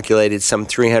Forstner calculated some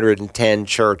 310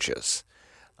 churches.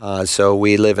 So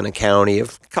we live in a county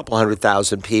of a couple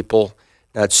 100,000 people,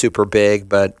 not super big,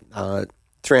 but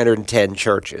 310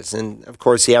 churches. And of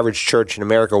course, the average church in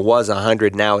America was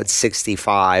 100. Now it's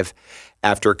 65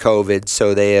 after COVID.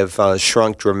 So they have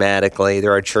shrunk dramatically.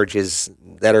 There are churches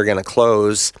that are going to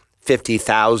close.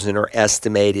 50,000 are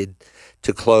estimated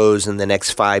to close in the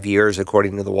next 5 years,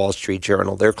 according to the Wall Street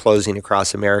Journal. They're closing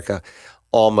across America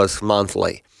almost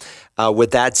monthly.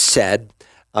 With that said,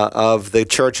 of the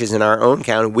churches in our own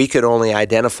county, we could only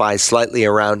identify slightly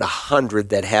around 100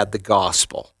 that had the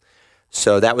gospel.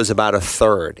 So that was about a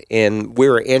third. And we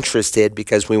were interested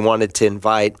because we wanted to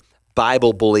invite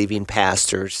Bible-believing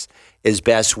pastors as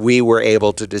best we were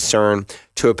able to discern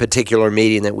to a particular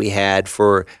meeting that we had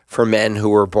for men who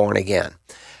were born again.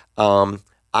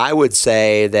 I would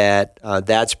say that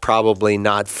that's probably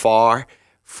not far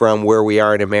from where we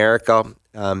are in America.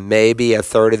 Maybe a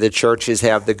third of the churches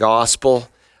have the gospel.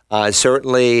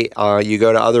 Certainly, you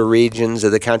go to other regions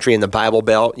of the country in the Bible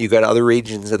Belt, you go to other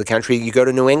regions of the country, you go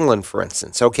to New England, for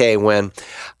instance. Okay, when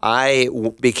I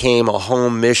became a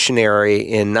home missionary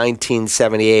in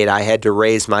 1978, I had to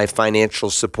raise my financial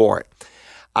support.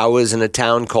 I was in a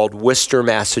town called Worcester,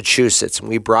 Massachusetts, and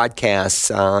we broadcast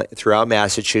throughout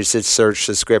Massachusetts. Search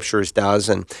the Scriptures does,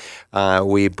 and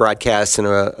we broadcast in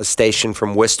a station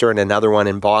from Worcester and another one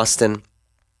in Boston.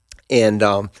 And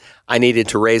I needed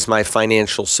to raise my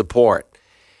financial support.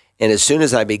 And as soon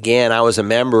as I began, I was a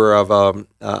member of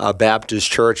a Baptist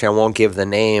church. I won't give the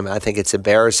name. I think it's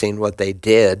embarrassing what they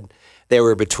did. They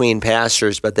were between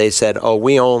pastors, but they said, "Oh,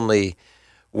 we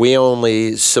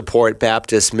only support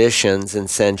Baptist missions, and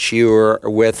since you're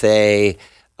with a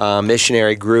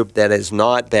missionary group that is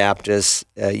not Baptist,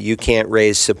 you can't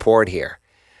raise support here."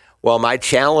 Well, my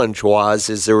challenge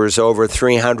is there was over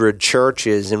 300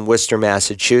 churches in Worcester,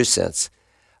 Massachusetts,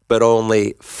 but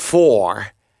only 4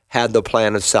 had the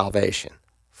plan of salvation.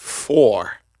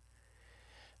 4.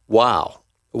 Wow.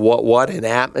 What an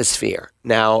atmosphere.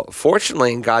 Now,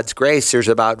 fortunately, in God's grace, there's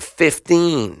about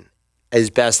 15, as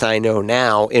best I know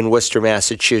now, in Worcester,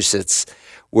 Massachusetts,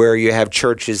 where you have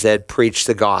churches that preach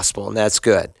the gospel, and that's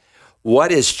good.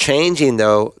 What is changing,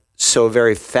 though, so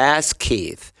very fast,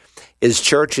 Keith, is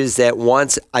churches that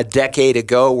once a decade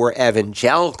ago were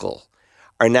evangelical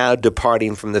are now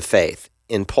departing from the faith.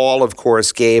 And Paul, of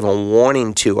course, gave a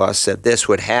warning to us that this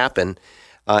would happen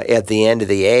at the end of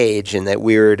the age, and that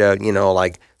we were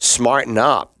to, smarten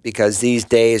up because these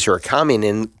days are coming.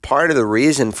 And part of the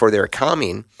reason for their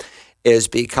coming is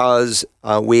because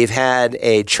we've had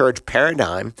a church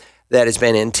paradigm that has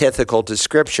been antithetical to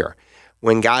Scripture.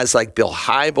 When guys like Bill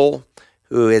Hybel,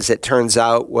 who, as it turns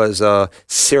out, was a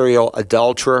serial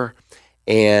adulterer,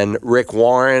 and Rick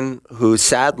Warren, who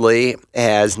sadly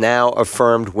has now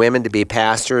affirmed women to be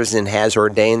pastors and has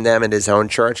ordained them in his own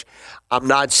church. I'm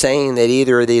not saying that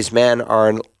either of these men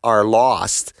are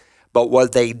lost, but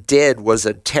what they did was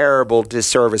a terrible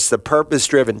disservice. The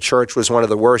Purpose-Driven Church was one of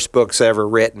the worst books ever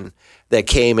written that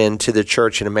came into the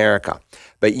church in America.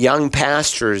 But young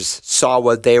pastors saw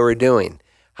what they were doing,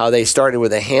 how they started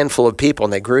with a handful of people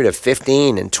and they grew to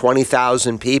 15 and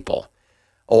 20,000 people.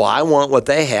 Oh, I want what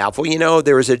they have. Well,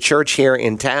 there was a church here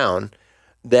in town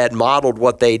that modeled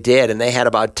what they did, and they had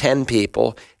about 10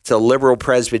 people. It's a liberal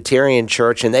Presbyterian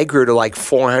church, and they grew to like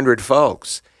 400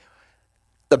 folks.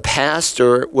 The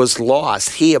pastor was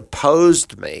lost. He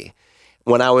opposed me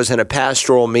when I was in a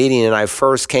pastoral meeting and I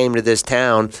first came to this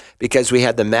town because we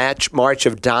had the March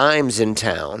of Dimes in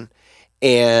town.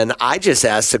 And I just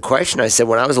asked the question. I said,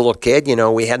 when I was a little kid,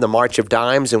 we had the March of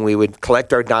Dimes and we would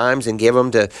collect our dimes and give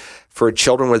them for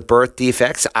children with birth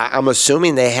defects. I'm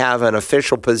assuming they have an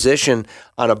official position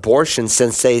on abortion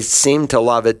since they seem to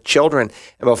love it, children.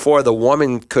 And before the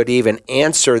woman could even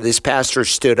answer, this pastor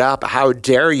stood up. "How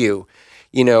dare you?"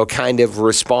 Kind of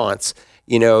response.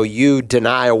 You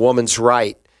deny a woman's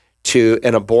right to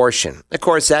an abortion. Of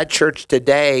course, that church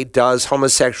today does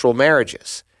homosexual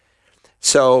marriages.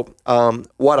 So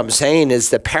what I'm saying is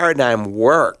the paradigm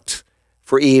worked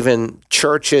for even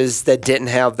churches that didn't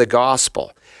have the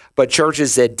gospel. But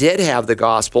churches that did have the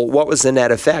gospel, what was the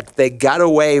net effect? They got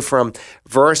away from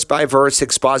verse-by-verse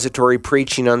expository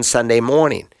preaching on Sunday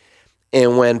morning.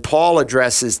 And when Paul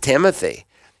addresses Timothy,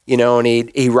 and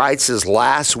he writes his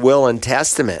last will and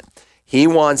testament, he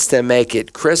wants to make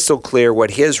it crystal clear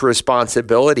what his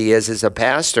responsibility is as a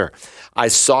pastor. "I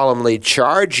solemnly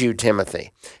charge you,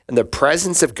 Timothy, in the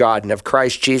presence of God and of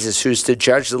Christ Jesus, who's to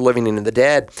judge the living and the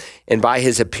dead, and by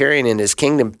his appearing in his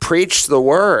kingdom, preach the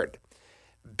word.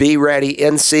 Be ready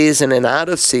in season and out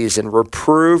of season.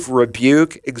 Reprove,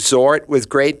 rebuke, exhort with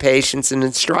great patience and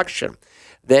instruction."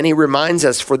 Then he reminds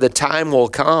us, "For the time will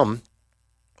come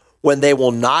when they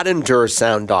will not endure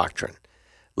sound doctrine."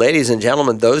 Ladies and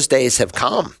gentlemen, those days have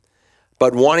come.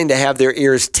 but wanting to have their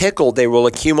ears tickled, they will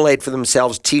accumulate for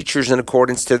themselves teachers in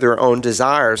accordance to their own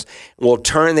desires, and will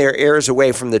turn their ears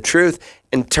away from the truth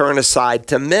and turn aside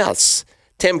to myths.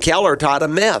 Tim Keller taught a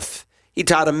myth. He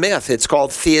taught a myth. It's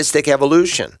called theistic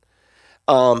evolution.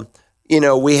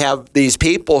 We have these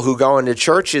people who go into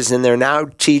churches and they're now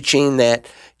teaching that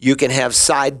you can have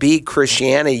side B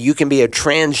Christianity. You can be a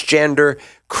transgender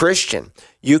Christian.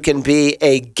 You can be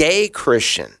a gay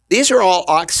Christian. These are all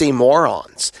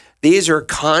oxymorons. These are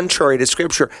contrary to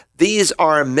Scripture. These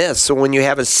are myths. So when you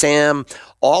have a Sam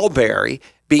Allberry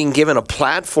being given a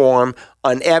platform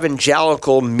on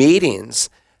evangelical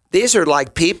meetings, these are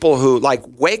like people who,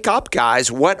 wake up,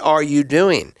 guys. What are you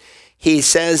doing? He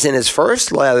says in his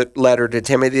first letter to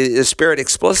Timothy, the Spirit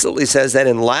explicitly says that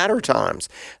in latter times,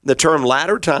 the term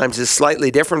latter times is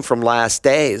slightly different from last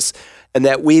days, and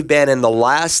that we've been in the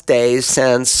last days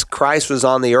since Christ was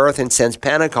on the earth and since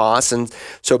Pentecost. And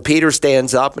so Peter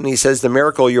stands up and he says, the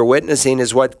miracle you're witnessing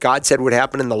is what God said would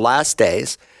happen in the last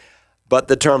days. But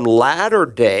the term latter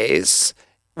days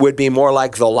would be more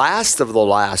like the last of the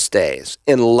last days.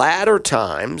 In latter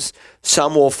times,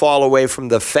 some will fall away from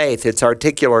the faith. It's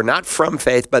articular, not from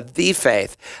faith, but the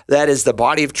faith. That is the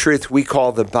body of truth we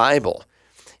call the Bible.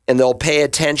 And they'll pay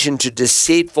attention to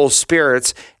deceitful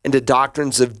spirits and to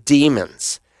doctrines of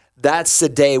demons. That's the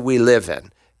day we live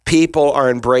in. People are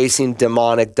embracing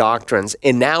demonic doctrines,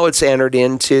 and now it's entered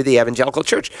into the evangelical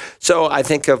church. So I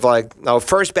think of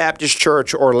First Baptist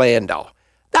Church, Orlando.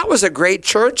 That was a great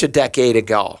church a decade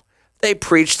ago. They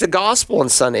preached the gospel on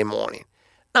Sunday morning.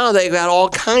 Now they've got all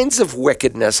kinds of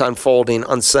wickedness unfolding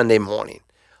on Sunday morning,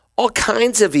 all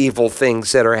kinds of evil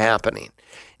things that are happening.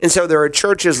 And so there are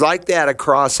churches like that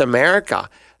across America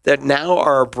that now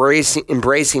are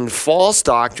embracing false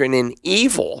doctrine and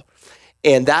evil.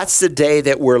 And that's the day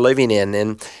that we're living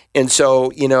in. And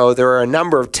so, there are a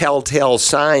number of telltale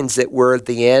signs that we're at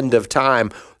the end of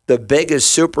time. The biggest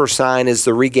super sign is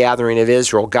the regathering of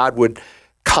Israel. God would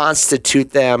reconstitute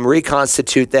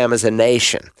them as a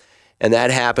nation. And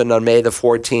that happened on May the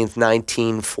 14th,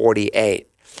 1948.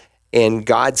 And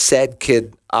God said,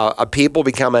 could a people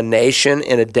become a nation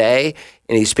in a day?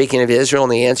 And he's speaking of Israel,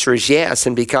 and the answer is yes.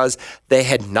 And because they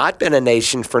had not been a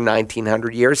nation for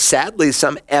 1,900 years, sadly,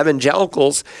 some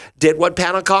evangelicals did what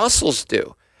Pentecostals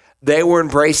do. They were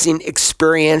embracing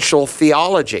experiential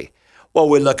theology. Well,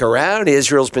 we look around,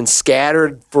 Israel's been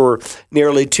scattered for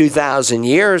nearly 2,000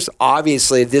 years.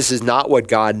 Obviously, this is not what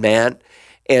God meant.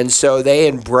 And so they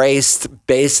embraced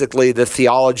basically the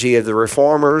theology of the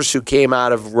reformers who came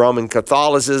out of Roman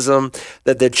Catholicism,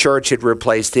 that the church had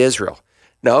replaced Israel.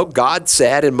 No, God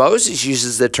said, and Moses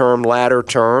uses the term latter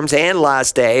terms and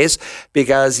last days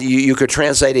because you could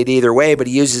translate it either way, but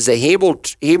he uses a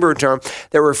Hebrew term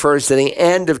that refers to the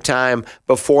end of time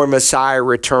before Messiah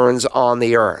returns on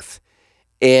the earth.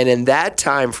 And in that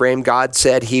time frame, God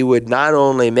said he would not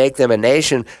only make them a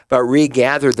nation, but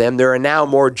regather them. There are now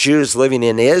more Jews living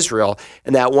in Israel,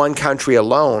 in that one country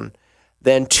alone,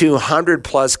 than 200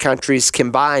 plus countries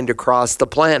combined across the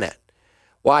planet.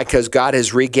 Why? Because God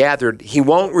has regathered. He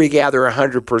won't regather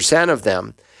 100% of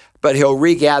them, but he'll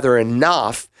regather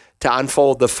enough to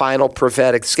unfold the final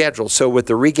prophetic schedule. So with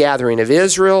the regathering of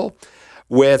Israel,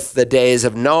 with the days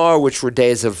of Noah, which were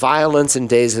days of violence and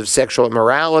days of sexual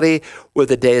immorality, with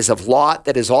the days of Lot,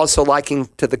 that is also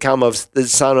likened to the come of the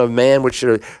Son of Man, which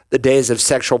are the days of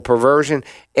sexual perversion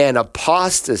and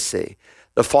apostasy,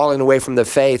 the falling away from the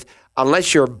faith,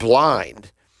 unless you're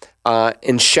blind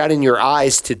and shutting your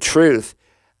eyes to truth,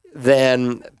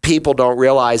 then people don't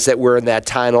realize that we're in that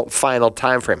final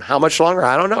time frame. How much longer?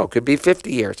 I don't know. Could be 50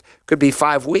 years. Could be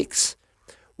 5 weeks.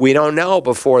 We don't know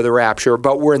before the rapture,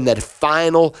 but we're in that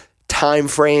final time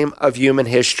frame of human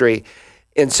history.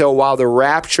 And so while the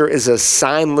rapture is a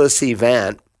signless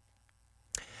event,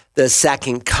 the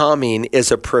second coming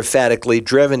is a prophetically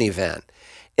driven event.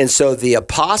 And so the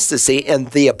apostasy, and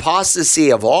the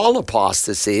apostasy of all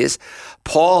apostasies,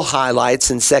 Paul highlights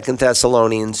in 2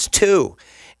 Thessalonians 2.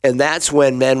 And that's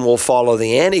when men will follow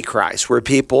the Antichrist, where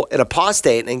people, an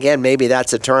apostate, and again, maybe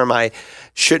that's a term I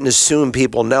shouldn't assume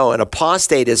people know. An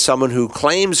apostate is someone who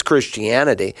claims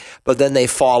Christianity, but then they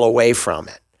fall away from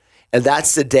it. And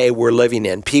that's the day we're living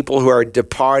in. People who are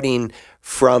departing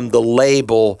from the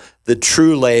label, the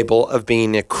true label of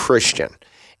being a Christian.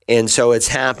 And so it's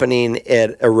happening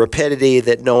at a rapidity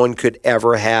that no one could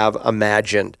ever have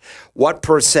imagined. What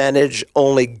percentage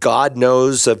only God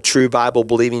knows of true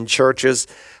Bible-believing churches?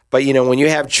 But, when you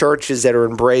have churches that are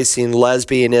embracing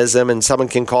lesbianism and someone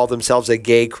can call themselves a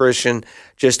gay Christian,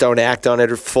 just don't act on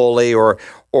it fully. Or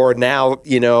now,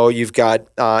 you've got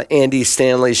Andy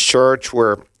Stanley's church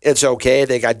where it's okay.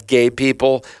 They got gay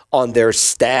people on their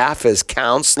staff as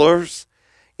counselors.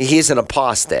 He's an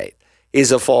apostate.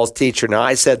 He's a false teacher. Now,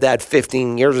 I said that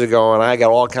 15 years ago, and I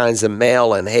got all kinds of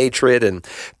mail and hatred, and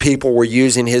people were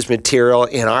using his material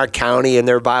in our county in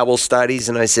their Bible studies.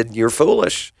 And I said, you're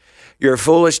foolish. You're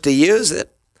foolish to use it.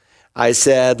 I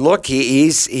said, look,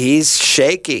 he's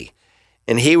shaky.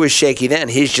 And he was shaky then.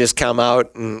 He's just come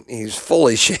out and he's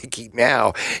fully shaky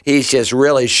now. He's just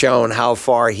really shown how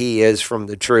far he is from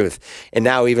the truth. And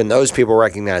now even those people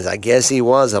recognize, I guess he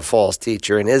was a false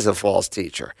teacher and is a false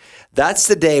teacher. That's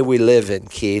the day we live in,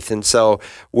 Keith. And so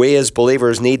we as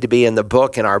believers need to be in the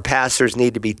book, and our pastors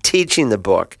need to be teaching the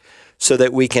book so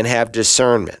that we can have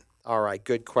discernment. All right,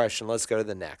 good question. Let's go to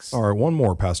the next. All right, one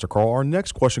more, Pastor Carl. Our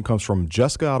next question comes from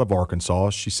Jessica out of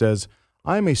Arkansas. She says,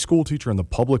 I am a school teacher in the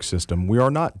public system. We are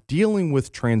not dealing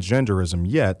with transgenderism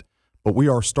yet, but we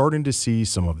are starting to see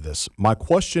some of this. My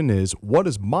question is, what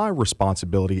is my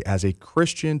responsibility as a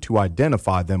Christian to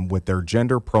identify them with their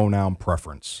gender pronoun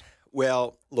preference?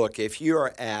 Well, look, if you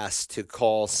are asked to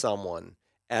call someone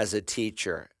as a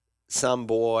teacher, some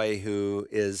boy who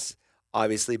is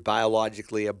obviously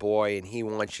biologically a boy and he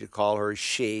wants you to call her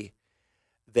she,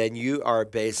 then you are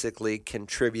basically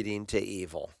contributing to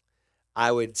evil.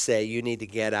 I would say you need to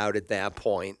get out at that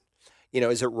point.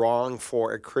 Is it wrong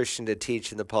for a Christian to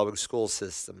teach in the public school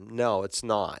system? No, it's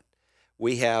not.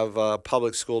 We have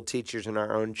public school teachers in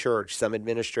our own church, some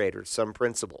administrators, some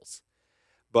principals.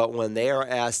 But when they are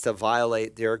asked to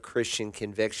violate their Christian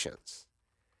convictions,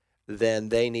 then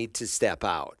they need to step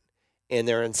out. And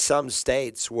there are in some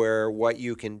states where what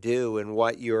you can do and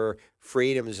what your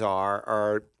freedoms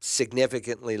are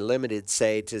significantly limited,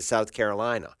 say, to South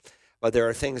Carolina. But there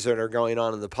are things that are going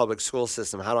on in the public school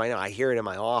system. How do I know? I hear it in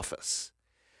my office.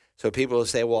 So people will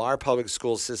say, well, our public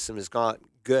school system is not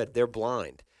good. They're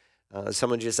blind.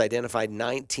 Someone just identified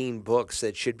 19 books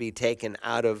that should be taken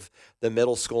out of the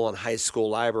middle school and high school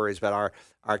libraries, but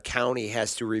our county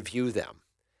has to review them.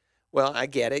 Well, I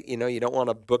get it. You don't want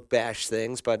to book bash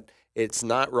things, but it's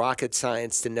not rocket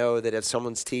science to know that if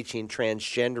someone's teaching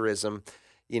transgenderism,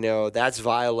 that's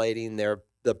violating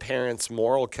the parents'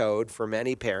 moral code for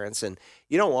many parents, and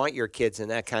you don't want your kids in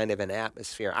that kind of an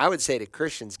atmosphere. I would say to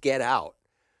Christians, get out.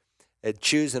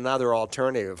 Choose another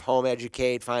alternative. Home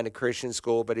educate, find a Christian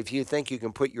school. But if you think you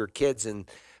can put your kids in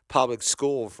public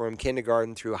school from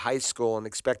kindergarten through high school and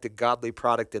expect a godly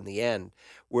product in the end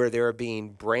where they're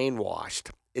being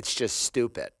brainwashed, it's just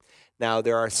stupid. Now,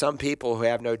 there are some people who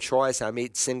have no choice. I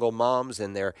meet single moms,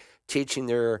 and they're teaching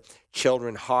their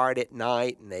children hard at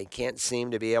night, and they can't seem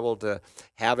to be able to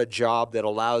have a job that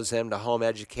allows them to home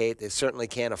educate. They certainly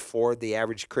can't afford the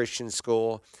average Christian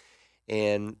school.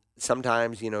 And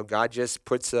sometimes, God just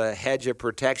puts a hedge of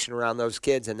protection around those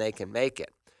kids and they can make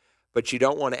it. But you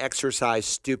don't want to exercise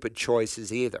stupid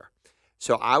choices either.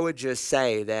 So I would just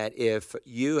say that if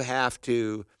you have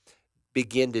to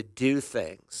begin to do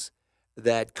things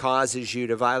that causes you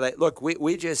to violate. Look,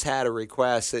 we just had a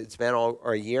request. It's been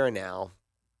a year now.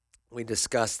 We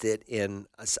discussed it in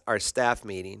our staff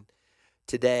meeting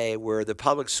today where the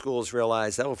public schools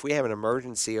realized, if we have an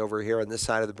emergency over here on this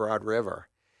side of the Broad River,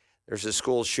 there's a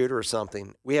school shooter or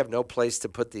something, we have no place to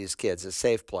put these kids, a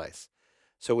safe place.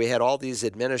 So we had all these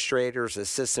administrators,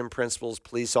 assistant principals,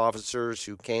 police officers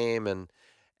who came and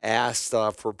asked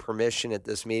for permission at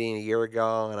this meeting a year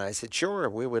ago, and I said, sure,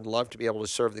 we would love to be able to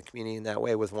serve the community in that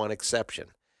way with one exception.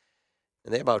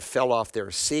 And they about fell off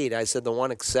their seat. I said, the one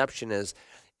exception is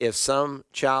if some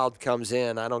child comes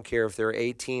in, I don't care if they're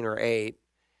 18 or 8,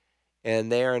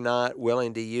 and they are not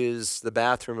willing to use the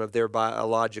bathroom of their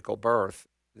biological birth,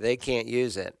 they can't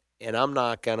use it. And I'm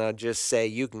not going to just say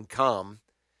you can come.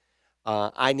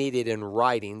 I need it in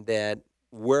writing that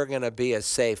we're going to be a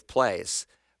safe place,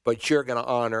 but you're going to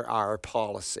honor our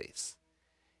policies.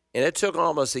 And it took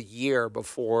almost a year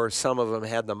before some of them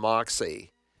had the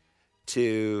moxie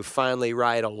to finally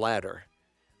write a letter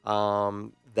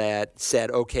that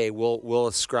said, okay, we'll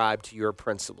ascribe to your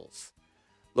principles.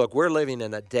 Look, we're living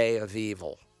in a day of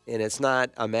evil, and it's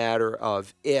not a matter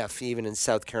of if, even in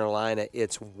South Carolina,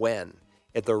 it's when,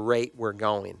 at the rate we're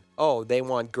going. Oh, they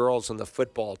want girls on the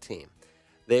football team.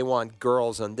 They want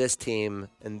girls on this team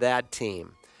and that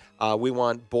team. We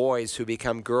want boys who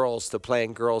become girls to play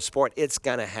in girls' sport. It's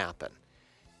going to happen.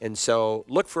 And so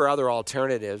look for other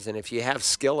alternatives. And if you have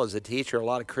skill as a teacher, a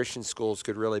lot of Christian schools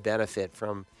could really benefit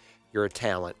from your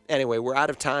talent. Anyway, we're out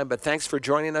of time, but thanks for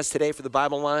joining us today for the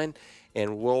Bible Line.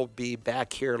 and we'll be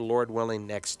back here, Lord willing,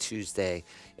 next Tuesday.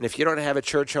 And if you don't have a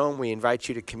church home, we invite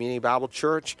you to Community Bible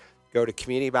Church. Go to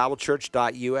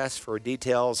communitybiblechurch.us for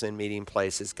details and meeting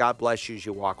places. God bless you as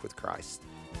you walk with Christ.